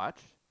 I'd watch.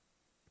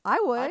 I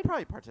would. I'd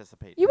probably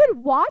participate. you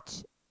would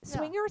watch Yeah.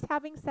 swingers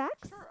having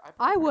sex? Sure,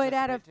 I would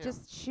out of participate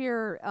too. just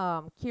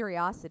sheer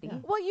curiosity. Yeah.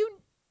 Well, you...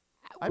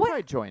 I'd what?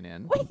 probably join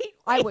in. Wait,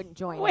 I wouldn't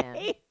join wait, in.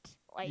 Wait.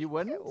 You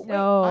wouldn't?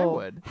 No. I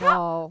would.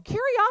 No.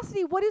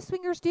 Curiosity, what do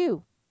swingers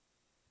do?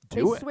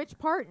 They Do it. switch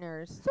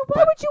partners. So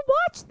why would you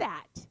watch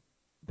that?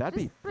 That'd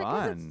be Just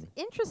because fun. it's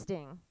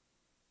interesting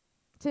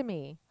to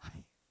me.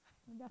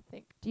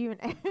 Nothing. Do you?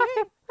 I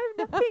have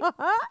nothing.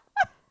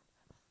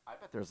 I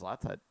bet there's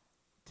lots of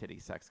titty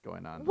sex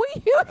going on Will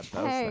you? at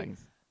those Hey.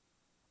 things.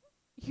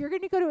 You're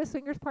going to go to a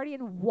swingers party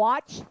and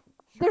watch?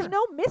 There's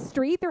no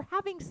mystery. They're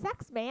having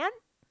sex, man.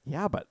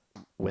 Yeah, but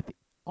with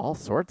all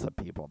sorts of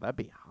people, that'd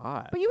be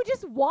hot. But you would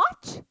just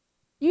watch?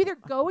 You either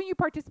go and you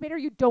participate or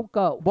you don't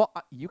go. Well,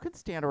 you can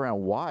stand around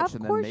and watch Of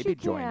and then course maybe you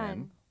join can.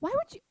 in. Why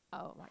would you?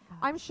 Oh, my God.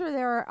 I'm sure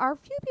there are a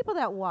few people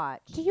that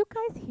watch. Do you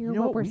guys hear You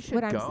know what what? we're We should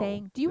what I'm go.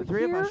 saying? Do you The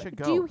three of hear? us should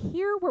Do you go.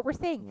 hear what we're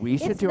saying? We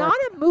should it's do not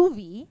a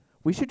movie.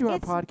 We should do our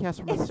It's- podcast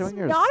from the It's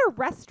swingers. not a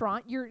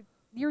restaurant. You're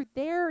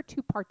there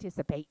to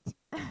participate.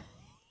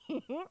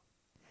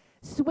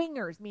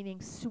 Swingers meaning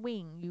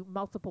swing, you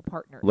multiple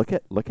partners. Look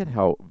at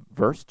how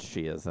versed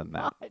she is in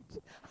that.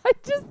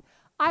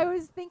 I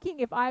was thinking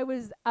if I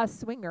was a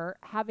swinger,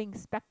 having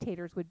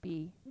spectators would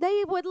be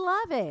They would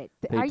love it.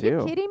 They Are do.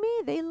 you kidding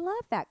me? They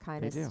love that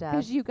kind They of do. stuff.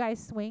 because you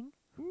guys swing.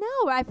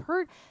 No, I've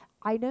heard.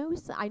 I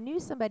knew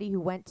somebody who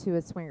went to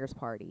a swingers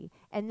party,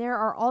 and there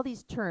are all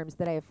these terms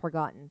that I have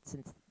forgotten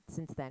since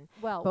then.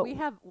 Well, But we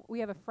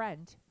have a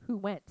friend who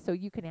went, so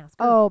you can ask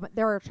her. Oh, but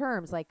there are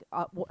terms like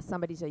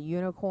somebody's a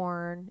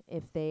unicorn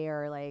if they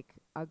are like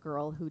a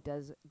girl who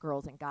does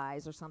girls and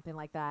guys or something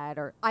like that.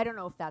 Or I don't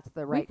know if that's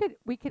the right.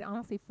 We could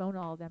honestly phone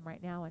all of them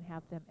right now and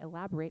have them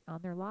elaborate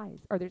on their lies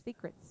or their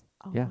secrets.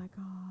 Oh Yeah. my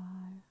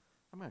god!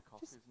 I'm gonna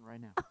call Susan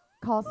right now.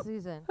 Call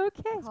Susan.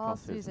 Okay. Call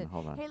Susan.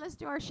 Hold on. Hey, let's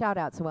do our shout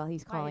outs while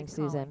he's calling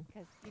Susan.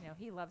 Because,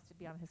 he loves to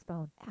be on his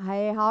phone.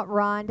 Hey, Hot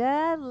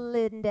Rhonda,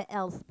 Linda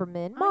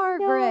Elsperman,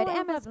 Margaret,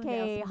 I love Linda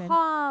MSK, Elsperman.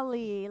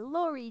 Holly,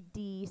 Lori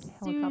D,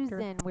 Helicopter.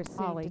 Susan, we're soon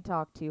Holly. to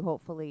talk to,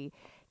 hopefully,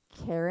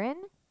 Karen,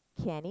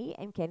 Kenny,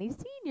 and Kenny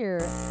Sr.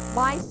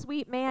 My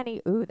sweet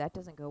Manny. Ooh, that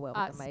doesn't go well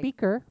with the mic.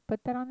 Speaker.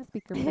 Put that on the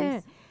speaker,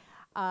 please.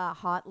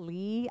 Hot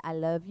Lee, I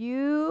love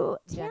you.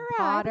 Jen Tara,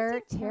 Potter, I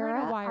haven't seen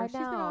Tara in a while. I She's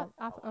been know.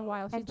 off a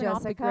while. She's And been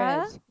off the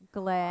Jessica, grid.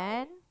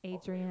 Glenn,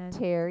 Adrian,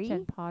 Terry,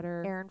 Jen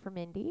Potter, Aaron from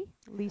Indy,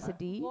 Lisa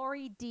D.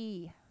 Lori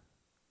D.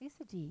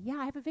 Lisa D. Yeah,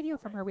 I have a video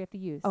from her we have to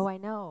use. Oh, I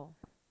know.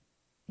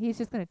 He's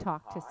just going to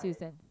talk to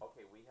Susan.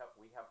 Okay, we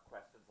have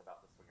questions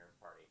about the swingers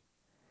party.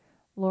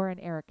 Laura and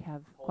Eric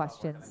have Hold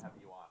questions. On, we're gonna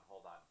have you on.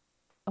 Hold on.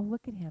 Oh,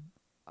 look at him.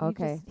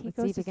 Okay, He let's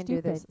goes see if to he can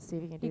do this. stupid. See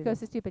if he can do He goes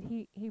this. to stupid.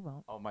 He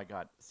won't. Oh my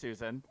God,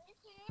 Susan.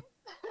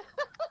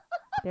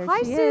 There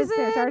Hi, she is.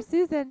 There's our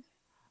Susan. Susan.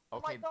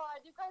 Oh my God,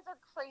 you guys are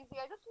crazy.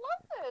 I just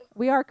love this.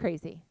 We are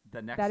crazy.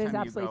 The next That time is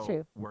absolutely you go,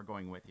 true. we're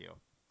going with you.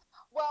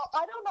 Well,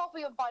 I don't know if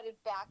we invited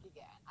back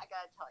again. I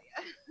gotta tell you.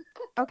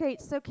 Okay,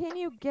 so can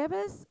you give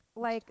us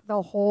like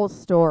the whole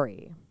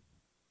story?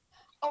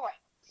 All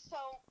right. So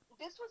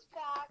this was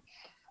back.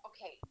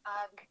 Okay.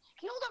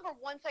 Can you hold on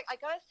for 1 second? I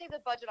gotta save the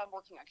budget I'm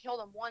working on. Can you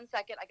hold on 1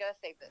 second? I gotta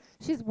save this.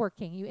 She's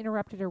working. You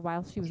interrupted her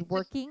while she was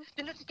working.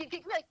 Just give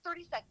me like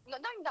 30 seconds. No,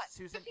 not even that.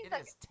 Susan, 15 it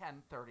seconds. is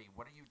 10:30.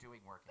 What are you doing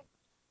working?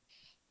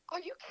 Are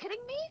you kidding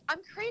me? I'm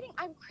creating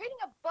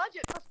a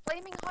budget for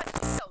Flaming Hot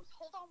Cheetos.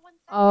 Hold on 1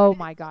 second. Oh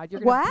my God!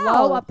 You're going to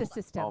blow up the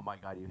system. Oh my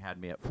God, you had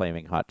me at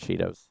Flaming Hot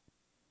Cheetos.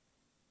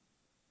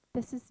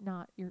 This is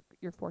not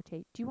your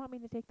forte. Do you want me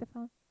to take the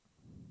phone?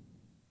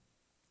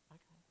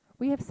 Okay.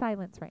 We have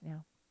silence right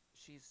now.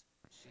 She's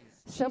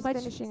She's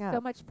finishing up.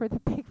 So much for the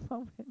big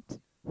moment.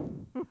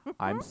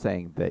 I'm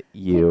saying that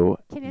you.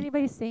 Can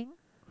anybody sing?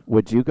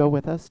 Would you go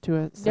with us to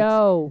a?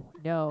 No.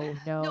 No,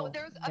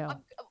 there's.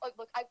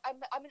 Look, I'm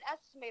an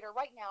estimator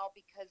right now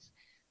because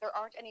there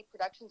aren't any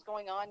productions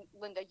going on.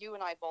 Linda, you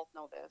and I both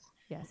know this.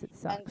 Yes, it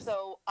sucks. And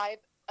so I've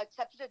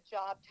accepted a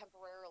job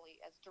temporarily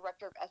as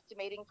director of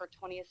estimating for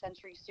 20th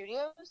Century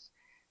Studios.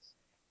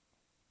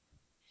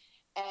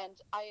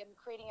 And I am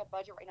creating a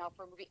budget right now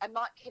for a movie. I'm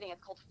not kidding. It's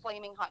called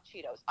Flaming Hot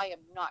Cheetos. I am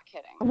not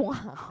kidding.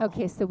 Wow.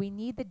 Okay, so we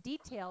need the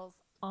details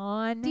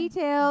on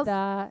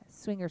the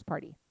swingers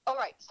party. All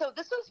right. So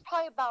this was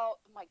probably about,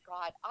 oh my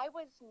God, I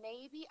was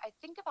maybe, I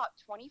think about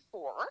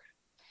 24.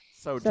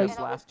 So just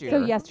last year.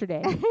 So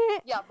yesterday.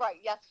 Yeah, right.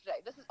 Yesterday.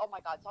 This is, oh my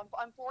God. So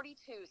I'm 42.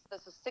 So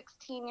this is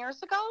 16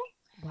 years ago.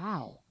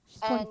 Wow. She's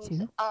And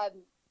 42.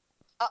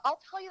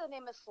 I'll tell you the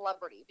name of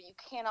celebrity, but you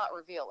cannot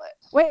reveal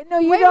it. Wait, no,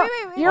 you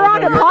don't. You're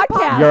on a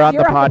podcast. You're on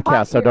the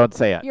podcast, so don't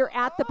say it. You're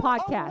at the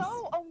podcast.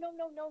 Oh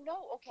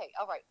no. Okay,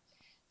 all right.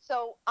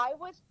 So I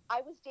was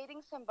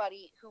dating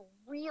somebody who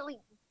really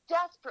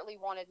desperately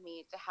wanted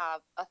me to have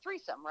a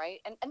threesome, right?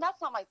 And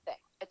that's not my thing.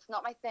 It's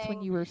not my thing. That's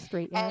when you were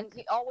straight, And Eric.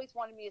 he always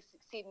wanted me to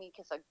see me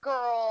kiss a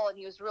girl, and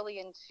he was really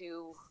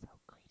into.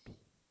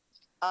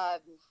 How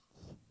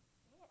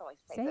do I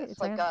say Say it, this? it's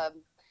Like on.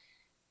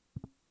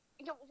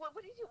 You know, what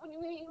do you do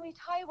when you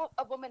tie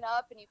a woman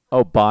up and you?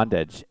 Oh,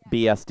 bondage,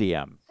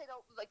 BSDM. Say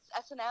like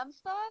S&M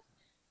stuff.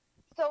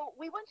 So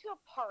we went to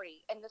a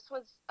party, and this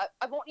was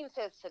I won't even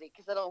say the city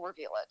because it'll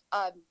reveal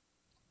it.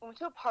 We went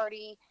to a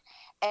party,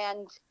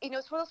 and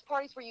it's one of those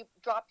parties where you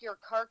drop your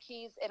car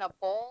keys in a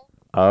bowl.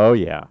 Oh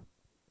yeah.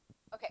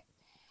 Okay.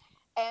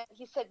 And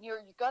he said,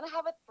 you're going to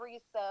have a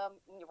threesome,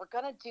 and we're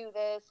going to do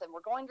this, and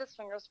we're going to the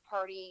swingers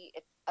party.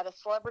 It's at a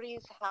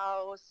celebrity's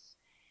house.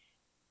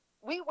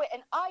 We went,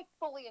 and I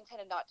fully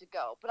intended not to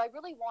go, but I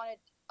really wanted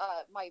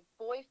my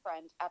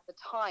boyfriend at the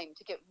time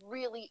to get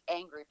really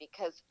angry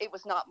because it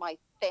was not my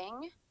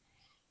thing.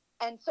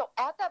 And so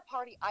at that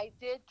party, I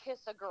did kiss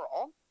a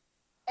girl,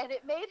 and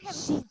it made him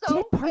She so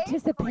did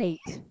participate.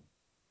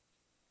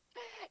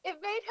 It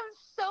made him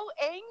so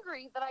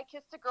angry that I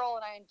kissed a girl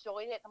and I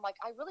enjoyed it. I'm like,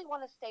 I really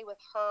want to stay with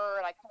her,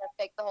 and I kind of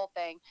faked the whole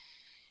thing.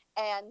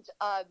 And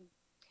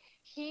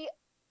he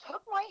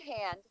took my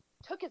hand,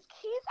 took his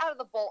keys out of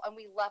the bowl, and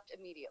we left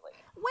immediately.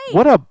 Wait.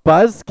 What a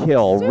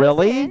buzzkill, Susan,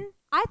 really?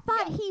 I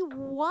thought he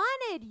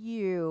wanted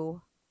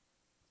you.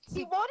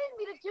 He wanted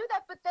me to do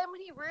that, but then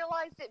when he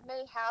realized it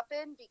may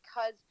happen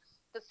because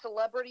the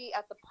celebrity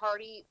at the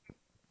party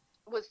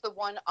was the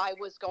one I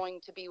was going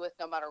to be with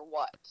no matter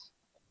what.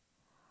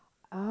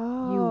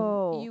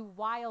 Oh. You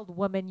wild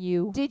woman,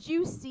 you. Did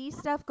you see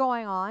stuff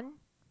going on?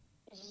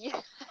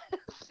 Yes.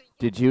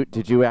 Did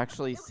you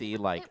actually see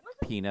like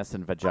penis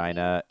and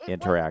vagina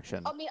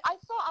interaction? I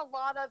saw a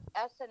lot of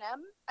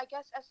S&M, I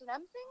guess S&M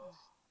things.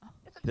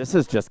 This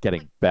is just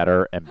getting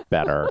better and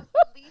better.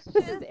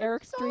 This is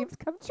Eric's dreams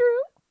come true.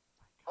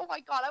 Oh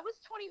my God, I was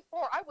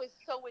 24. I was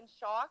so in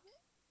shock.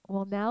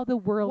 Well, now the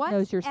world What's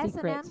knows your S&M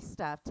secret.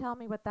 stuff? Tell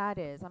me what that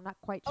is. I'm not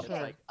quite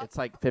sure. It's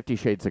like 50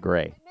 Shades of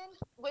Grey.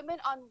 Women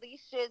on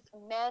leashes,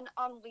 men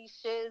on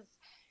leashes,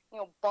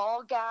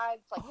 ball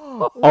gags. Like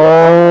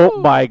Oh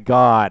my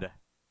God.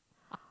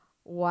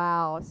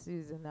 Wow,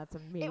 Susan, that's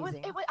amazing. It was.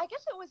 I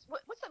guess it was.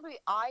 What's that movie?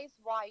 Eyes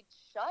Wide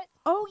Shut.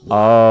 Oh yeah.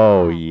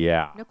 Oh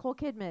yeah. Nicole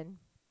Kidman,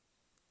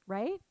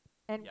 right?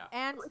 And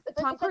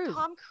It's Tom Cruise. a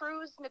Tom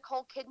Cruise,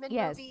 Nicole Kidman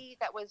Yes. movie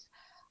that was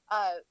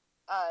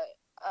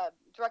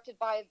directed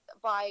by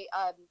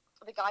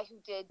the guy who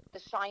did The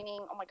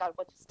Shining. Oh my God,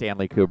 what's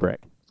Stanley Kubrick.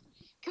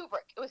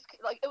 Kubrick.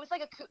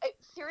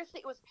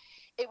 Seriously,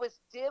 it was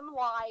dim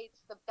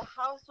lights. The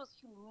house was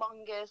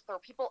humongous. There were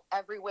people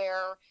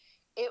everywhere.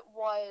 It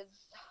was.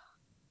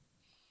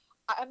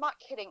 I'm not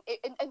kidding.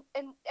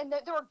 And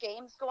there were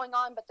games going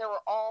on, but there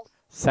were all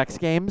Sex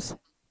games.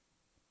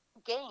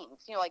 games.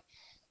 Like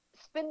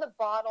spin the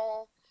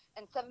bottle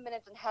and 7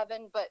 minutes in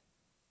heaven, but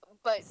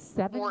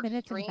 7 more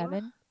minutes extreme. in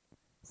heaven.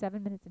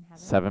 7 minutes in heaven.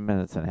 7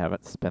 minutes in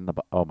heaven. Spin the.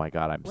 Oh my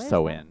God, I'm Where's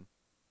so that? in.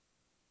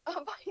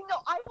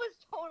 I was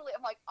totally.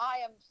 I'm like,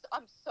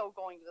 I'm so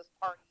going to this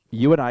party.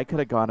 You and I could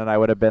have gone, and I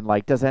would have been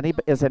like, is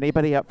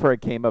anybody up for a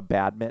game of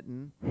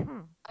badminton?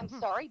 I'm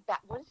sorry.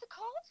 What is it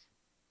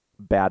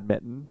called?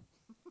 Badminton.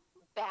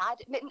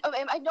 Badminton. Oh,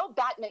 I know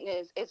badminton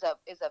is a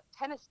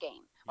tennis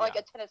game, or like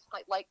a tennis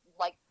like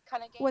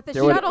kind of game. With the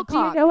There would- shuttlecock. Do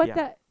you know what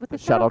Yeah. the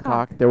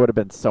Shuttlecock. There would have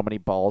been so many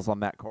balls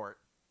on that court.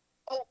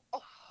 Oh.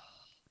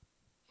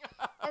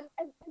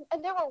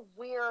 And there were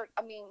weird.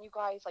 I mean, you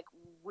guys like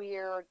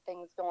weird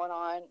things going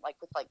on, like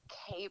with like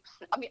capes.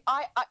 I mean,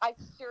 I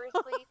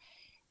seriously,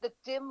 the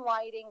dim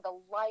lighting, the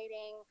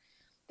lighting.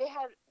 They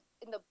had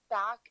in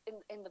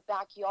the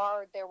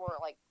backyard. There were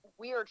like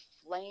weird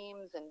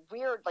flames and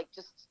weird like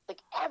just like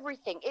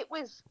everything. It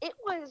was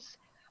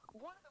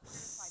one of the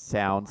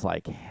Sounds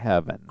like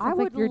heaven. I Sounds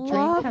would like your dream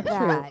love come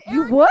that. true.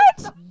 You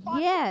would?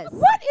 Yes.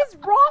 What is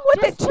wrong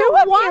with Just the to two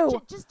of watch you?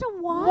 it, just to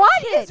watch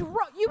What it. is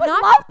wrong? You would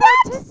Not love to that?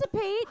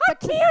 participate, How but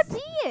to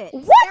cute. see it.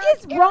 What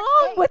is Eric,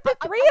 wrong hey, with the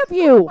I'm three of still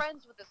you?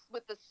 Friends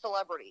with the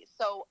celebrities.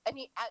 So and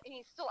he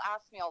still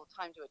asks me all the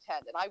time to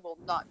attend, and I will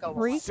not go.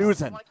 Freaks.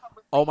 Susan. You wanna come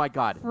with Oh me? my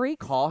God.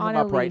 Freaks Call him on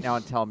a up right leash. now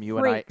and tell him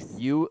Freaks.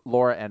 you,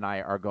 Laura, and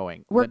I are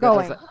going. We're Linda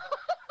going. doesn't-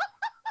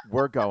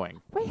 We're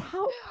going. Wait,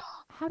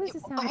 how does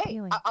it sound Hey,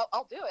 appealing?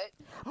 I'll do it.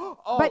 Oh,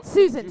 But did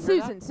Susan, you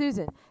hear that?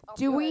 Susan, I'll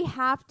do do we it.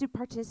 have to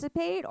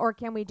participate, or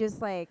can we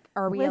just like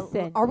are we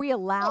Listen.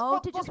 allowed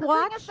to just the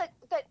watch? thing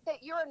is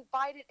that you're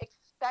invited,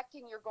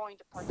 expecting you're going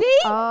to participate. See?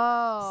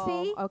 Oh,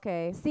 See?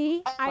 okay.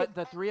 See? But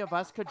the three of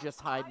us could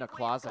just hide in a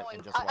closet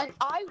and just watch. And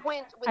I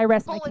went with I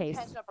rest my full case.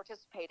 intention of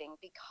participating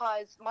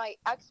because my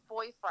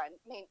ex-boyfriend,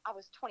 I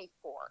was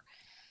 24.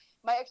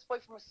 My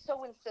ex-boyfriend was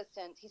so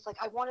insistent. He's like,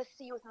 I want to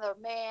see you with another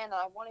man, and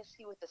I want to see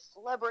you with a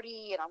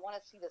celebrity, and I want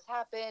to see this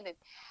happen.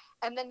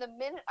 And then the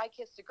minute I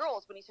kissed a girl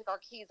is when he took our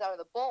keys out of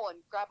the bowl and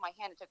grabbed my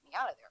hand and took me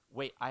out of there.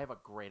 Wait, I have a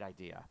great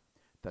idea.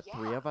 The Yeah.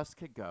 three of us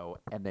could go,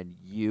 and then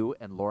you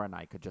and Laura and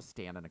I could just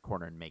stand in a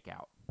corner and make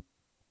out.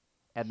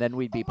 And then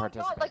we'd be Oh my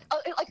God,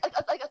 participating.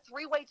 like a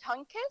three-way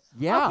tongue kiss?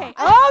 Yeah. Okay.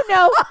 Oh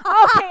no.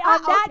 Okay.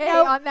 On that Okay,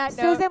 note, on that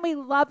note, Susan, we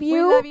love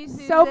you, love you, so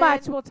Susan.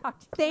 much. We'll talk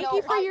to you. Thank No,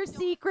 you for your no,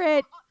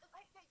 secret.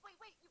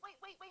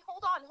 Wait,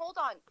 hold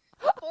on.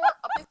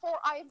 Before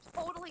I am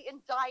totally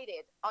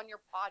indicted on your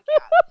podcast.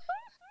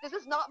 This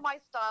is not my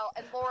style,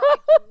 and Laura, I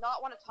do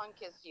not want to tongue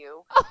kiss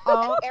you.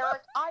 Oh. And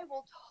Eric, I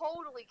will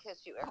totally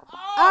kiss you, Eric.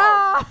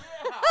 Ah.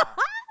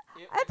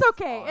 It That's was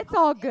okay. fun. It's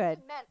all good.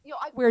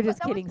 We're just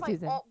that kidding, was my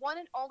Susan. one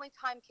and only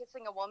time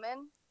kissing a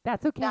woman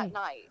That's okay. that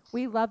night.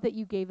 We love that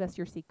you gave us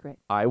your secret.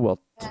 I will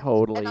And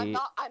totally. I'm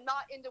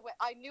not into.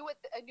 I knew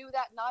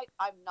that night.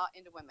 I'm not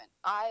into women.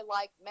 I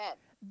like men.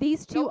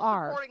 These two No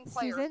are. supporting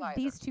players Susan, either.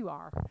 these two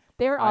are.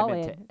 They're I'm all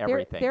into in.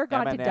 everything. They're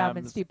gone to dumb and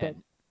M&Ms stupid.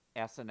 and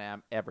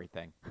S&M,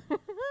 everything.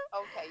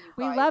 Okay, you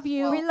We guys. love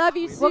you. Well, We love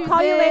you, We'll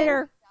call you Susan.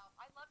 later.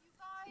 I love you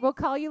guys. We'll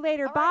call you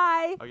later. All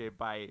Bye. Okay,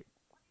 bye.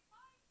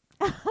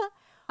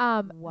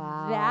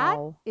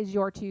 Wow. That is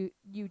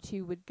you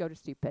two would go to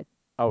stupid.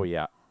 Oh,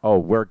 yeah. Oh,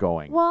 we're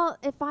going. Well,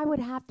 if I would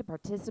have to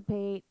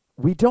participate,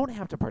 We don't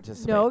have to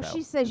participate. no. though.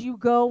 She says you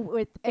go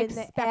with and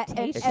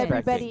Expectation.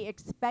 everybody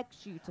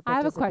expects you to participate. I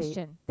have a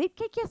question. They'd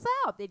kick us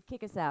out. They'd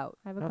kick us out.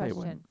 I have a No, they question.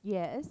 wouldn't.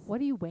 Yes. What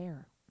do you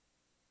wear?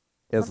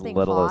 as something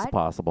little as hot.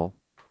 possible.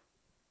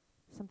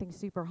 Something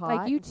super hot.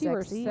 Like you and two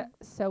are sexy.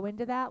 so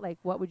into that. Like,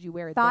 what would you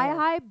wear? Thigh there?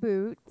 high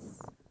boots.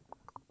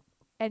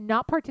 And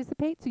not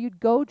participate. So you'd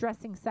go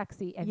dressing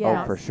sexy and Yes.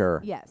 Oh, for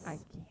sure. Yes. I You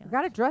can't.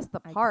 gotta dress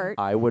the I part.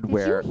 I would Did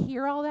wear. you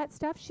hear all that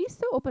stuff? She's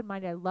so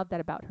open-minded. I love that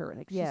about her.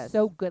 Like Yes. she's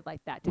so good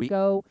like that to We-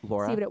 go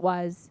Laura, see what it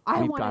was.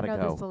 I We've want to gotta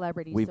know go. the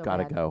celebrities. We've so got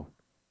to bad. go.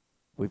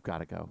 We've got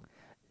to go.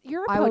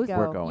 You're a I would poser. go.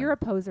 We're going. You're a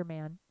poser,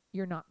 man.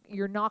 You're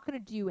not going to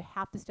do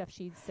half the stuff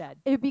she said.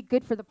 It would be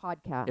good for the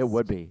podcast. It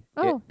would be.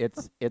 Oh.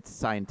 It's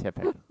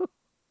scientific.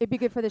 It'd be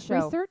good for the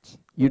show. Research?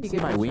 You'd be see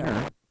good my for the show.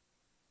 wiener.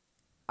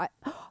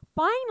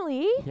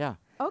 Finally. Yeah.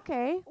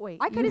 Okay. Wait,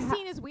 I you could have ha-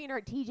 seen his wiener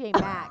at TJ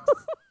Maxx.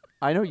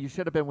 I know you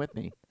should have been with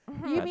me.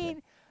 You That's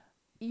mean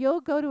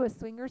you'll go to a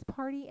swingers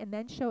party and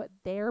then show it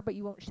there, but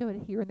you won't show it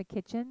here in the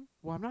kitchen?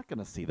 Well, I'm not going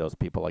to see those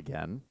people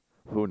again.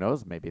 Who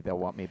knows? Maybe they'll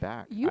want me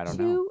back. You I don't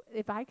two, know.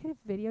 if I could have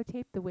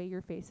videotaped the way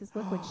your faces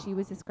look when she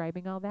was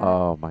describing all that.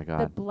 Oh, my The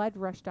God. blood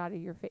rushed out of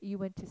your face. You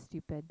went to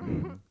stupid.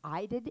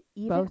 I did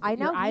even. Both. I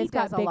know your eyes he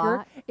does got a bigger.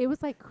 lot. It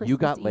was like Christmas You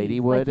got Eve,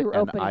 Ladywood, like you were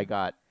and opening, I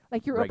got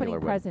like you're opening regular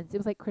wood. presents. It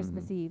was like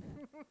Christmas Eve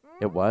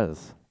It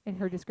was. in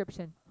her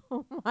description.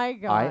 Oh my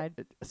God.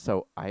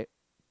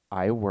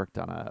 I worked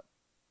on a.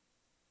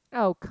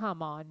 Oh,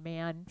 come on,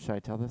 man. Should I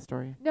tell this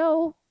story?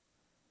 No.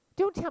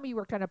 Don't tell me you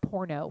worked on a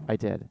porno. I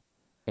did,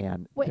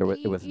 and Wait,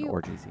 it was an you-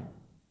 orgy scene.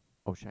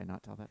 Oh, should I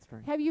not tell that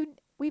story? Have you?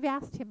 We've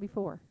asked him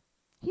before.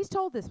 He's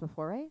told this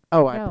before, right?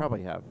 Oh, I No.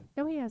 probably have.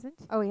 No, he hasn't.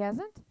 Oh, he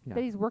hasn't? Yeah.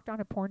 That he's worked on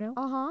a porno.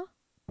 Uh-huh.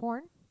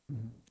 Porn?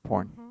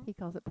 Porn. He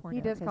calls it porno.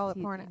 He does 'cause call it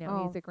he's, porno. You know,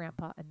 Oh. he's a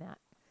grandpa in that,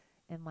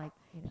 and like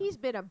you know. He's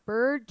been a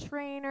bird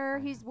trainer.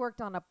 He's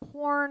worked on a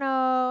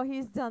porno.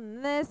 He's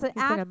done this, been a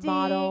acting.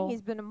 model.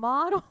 He's been a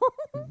model.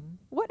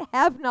 What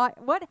haven't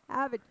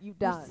you You're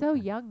done? so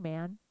young,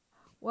 man.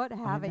 What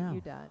haven't know.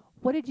 you done?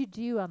 What did you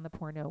do on the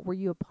porno? Were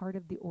you a part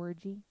of the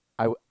orgy?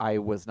 I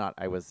was not.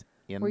 I was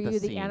in Were the you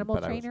scene, the animal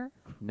but trainer?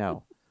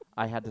 No.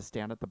 I had to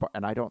stand at the bar,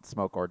 and I don't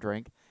smoke or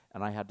drink,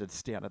 and I had to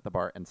stand at the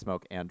bar and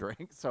smoke and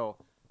drink. So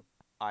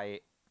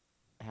I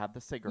had the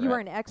cigarette. You were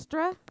an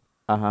extra?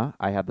 Uh-huh.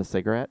 I had the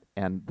cigarette,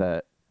 and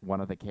one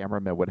of the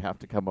cameramen would have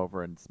to come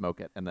over and smoke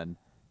it and then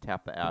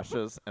tap the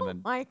ashes and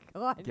then My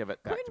God. give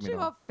it back Couldn't to me. you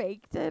have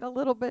faked it a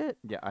little bit?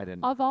 Yeah, I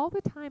didn't. Of all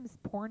the times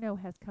porno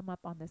has come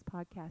up on this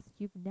podcast,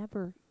 you've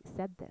never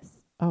said this.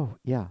 Oh,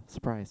 yeah.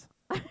 Surprise.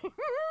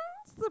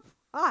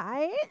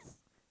 Surprise.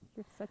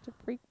 You're such a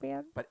freak,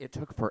 man. But it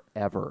took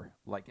forever.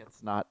 Like,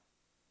 it's not...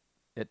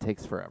 It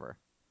takes forever.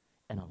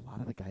 And a lot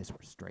of the guys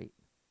were straight.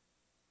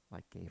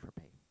 Like, gay for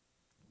pay.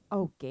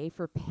 Oh, gay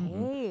for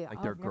pay. Like,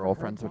 Oh, their I've never heard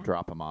girlfriends would that.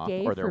 drop them off.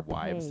 Gay Or their for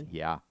wives. pay.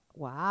 Yeah.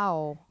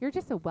 Wow. You're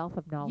just a wealth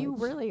of knowledge. You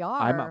really are.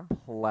 I'm a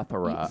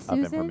plethora of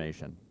Susan,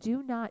 information.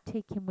 Do not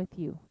take him with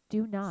you.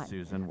 Do not.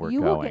 Susan, we're you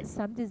going. will get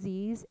some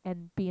disease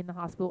and be in the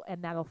hospital,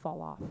 and that'll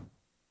fall off.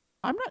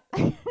 I'm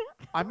not...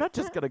 I'm not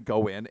just going to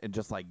go in and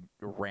just, like,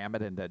 ram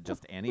it into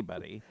just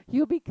anybody.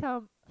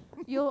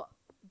 You'll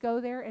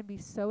go there and be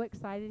so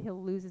excited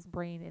he'll lose his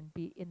brain and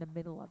be in the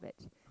middle of it.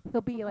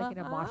 He'll be like in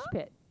a mosh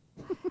pit.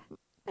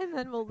 And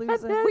then we'll And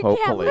lose then him. we can't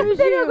Hopefully. lose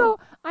Then you. he'll Go,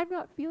 I'm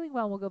not feeling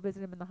well. We'll go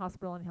visit him in the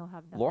hospital, and he'll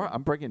have nothing. Laura,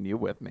 I'm bringing you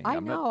with me. I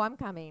I'm not- know. I'm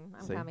coming.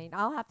 I'm See? coming.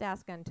 I'll have to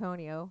ask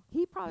Antonio.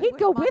 He'd probably He'd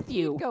go wouldn't with mind-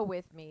 you. He'd go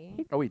with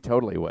me. Oh, he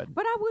totally would.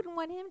 But I wouldn't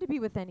want him to be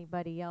with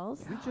anybody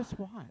else. We just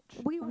watch.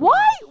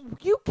 Why?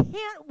 You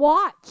can't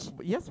watch.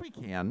 Yes, we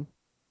can.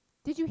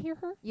 Did you hear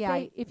her? Yeah,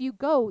 Say, if you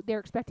go, they're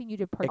expecting you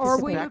to Or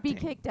participate. we would be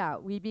Expecting. kicked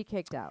out. We'd be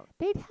kicked out.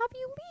 They'd have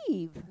you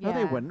leave. No,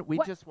 they Yeah. wouldn't. We'd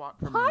What- just walk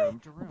from Why? room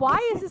to room. Why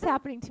is this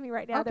happening to me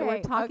right now that we're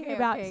Okay, talking okay,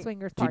 about okay.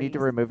 swingers Do you parties? need to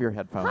remove your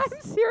headphones? I'm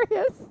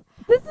serious.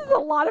 This is a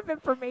lot of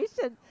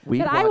information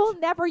We'd that I will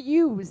watch- never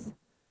use.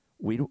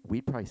 We'd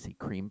probably see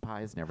cream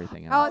pies and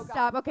everything Oh, else.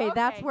 stop. Okay,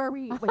 that's Okay. where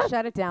we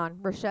shut it down.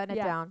 We're shutting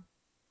Yeah. it down.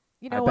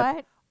 You I know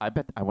bet-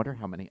 what? I wonder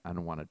how many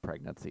unwanted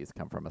pregnancies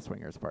come from a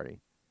swingers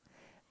party.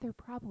 They're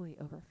probably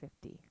over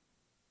 50.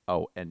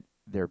 Oh, and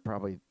there are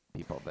probably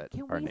people that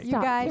Can are we naked.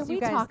 stop? guys- Can we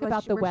you guys, talk let's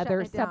about the we're shutting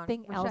weather? it down.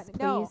 Something We're else, shutting-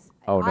 no, please.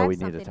 Oh, no, I have we need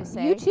to something talk.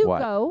 say. You two What?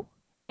 go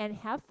and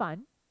have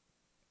fun,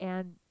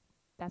 and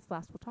that's the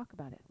last we'll talk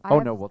about it. I Oh,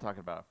 have- no, we'll talk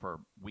about it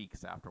for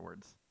weeks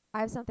afterwards.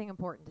 I have something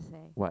important to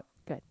say. What?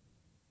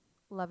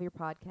 Love your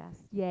podcast.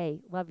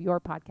 Yay. Love your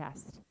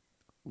podcast.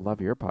 Love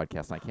your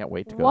podcast, and I can't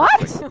wait to go. What?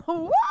 to swing-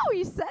 Whoa,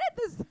 you said it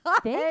this time.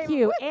 Thank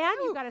you. And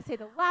you got to say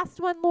the last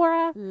one,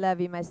 Laura.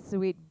 Love you, my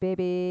sweet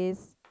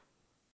babies.